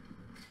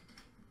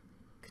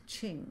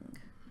 Ka-ching.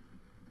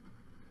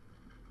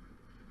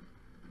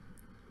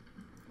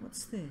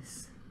 What's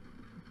this?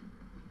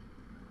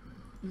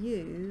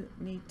 You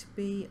need to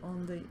be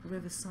on the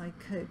Riverside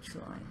coach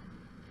line.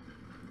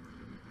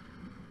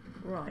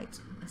 Right,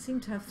 I seem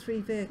to have 3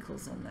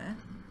 vehicles on there.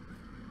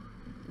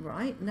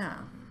 Right,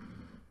 now,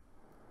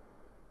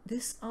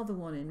 this other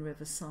one in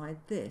Riverside,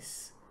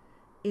 this,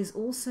 is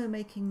also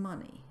making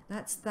money.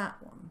 That's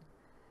that one.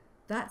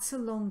 That's a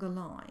longer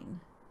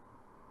line.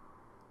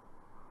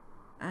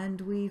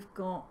 And we've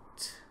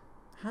got,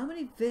 how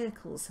many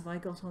vehicles have I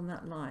got on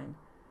that line?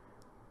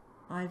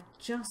 I've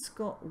just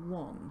got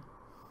 1.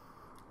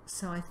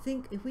 So I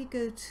think if we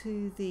go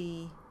to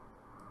the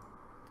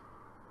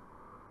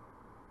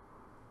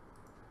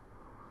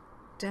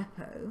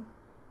depot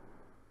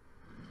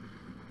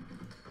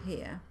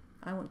here,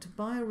 I want to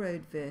buy a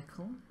road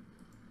vehicle,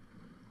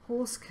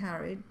 horse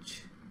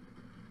carriage,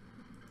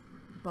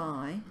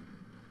 buy,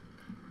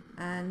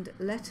 and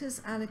let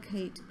us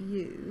allocate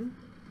you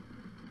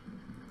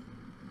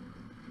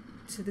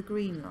to the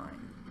green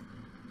line.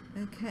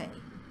 Okay.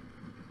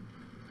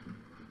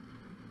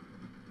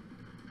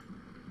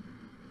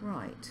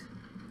 Right.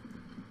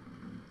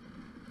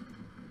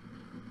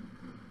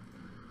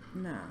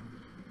 Now,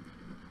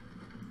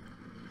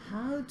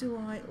 how do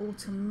I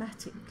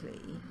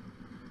automatically,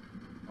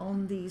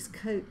 on these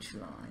coach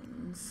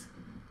lines,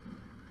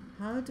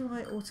 how do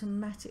I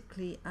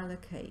automatically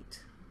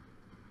allocate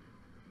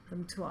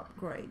them to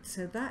upgrade?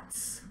 So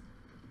that's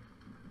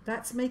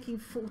making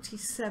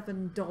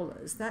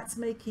 $47. That's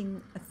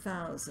making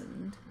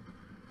 1,000.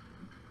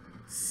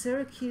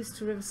 Syracuse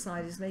to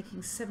Riverside is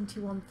making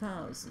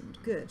 71,000.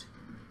 Good.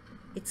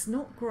 It's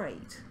not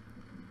great.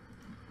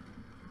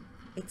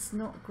 It's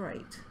not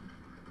great.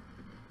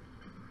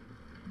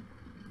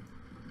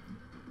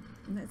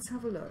 Let's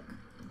have a look.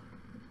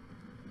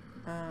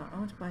 I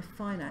want to buy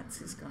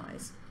finances,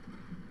 guys.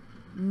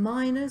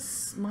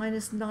 Minus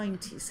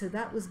 90, so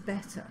that was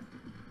better.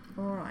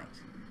 All right.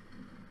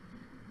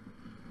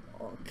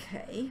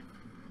 Okay.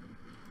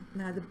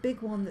 Now the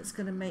big one that's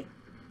going to make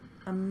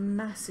a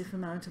massive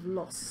amount of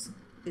loss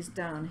is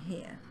down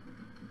here.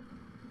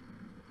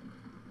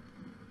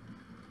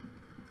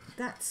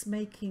 That's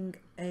making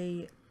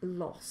a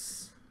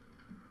loss.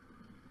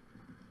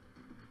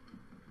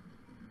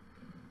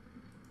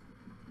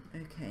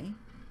 Okay.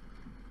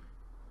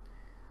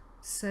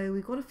 So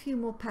we've got a few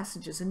more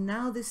passengers, and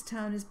now this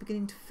town is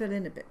beginning to fill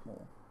in a bit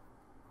more.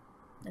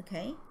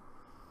 Okay.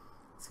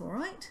 It's all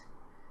right.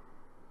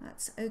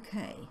 That's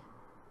okay.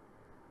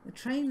 The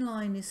train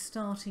line is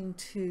starting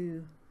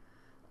to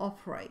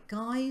operate.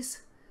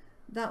 Guys,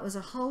 that was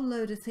a whole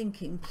load of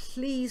thinking.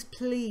 Please,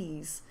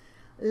 please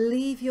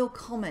leave your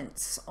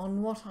comments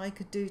on what I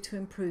could do to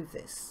improve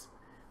this.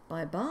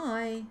 Bye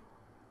bye.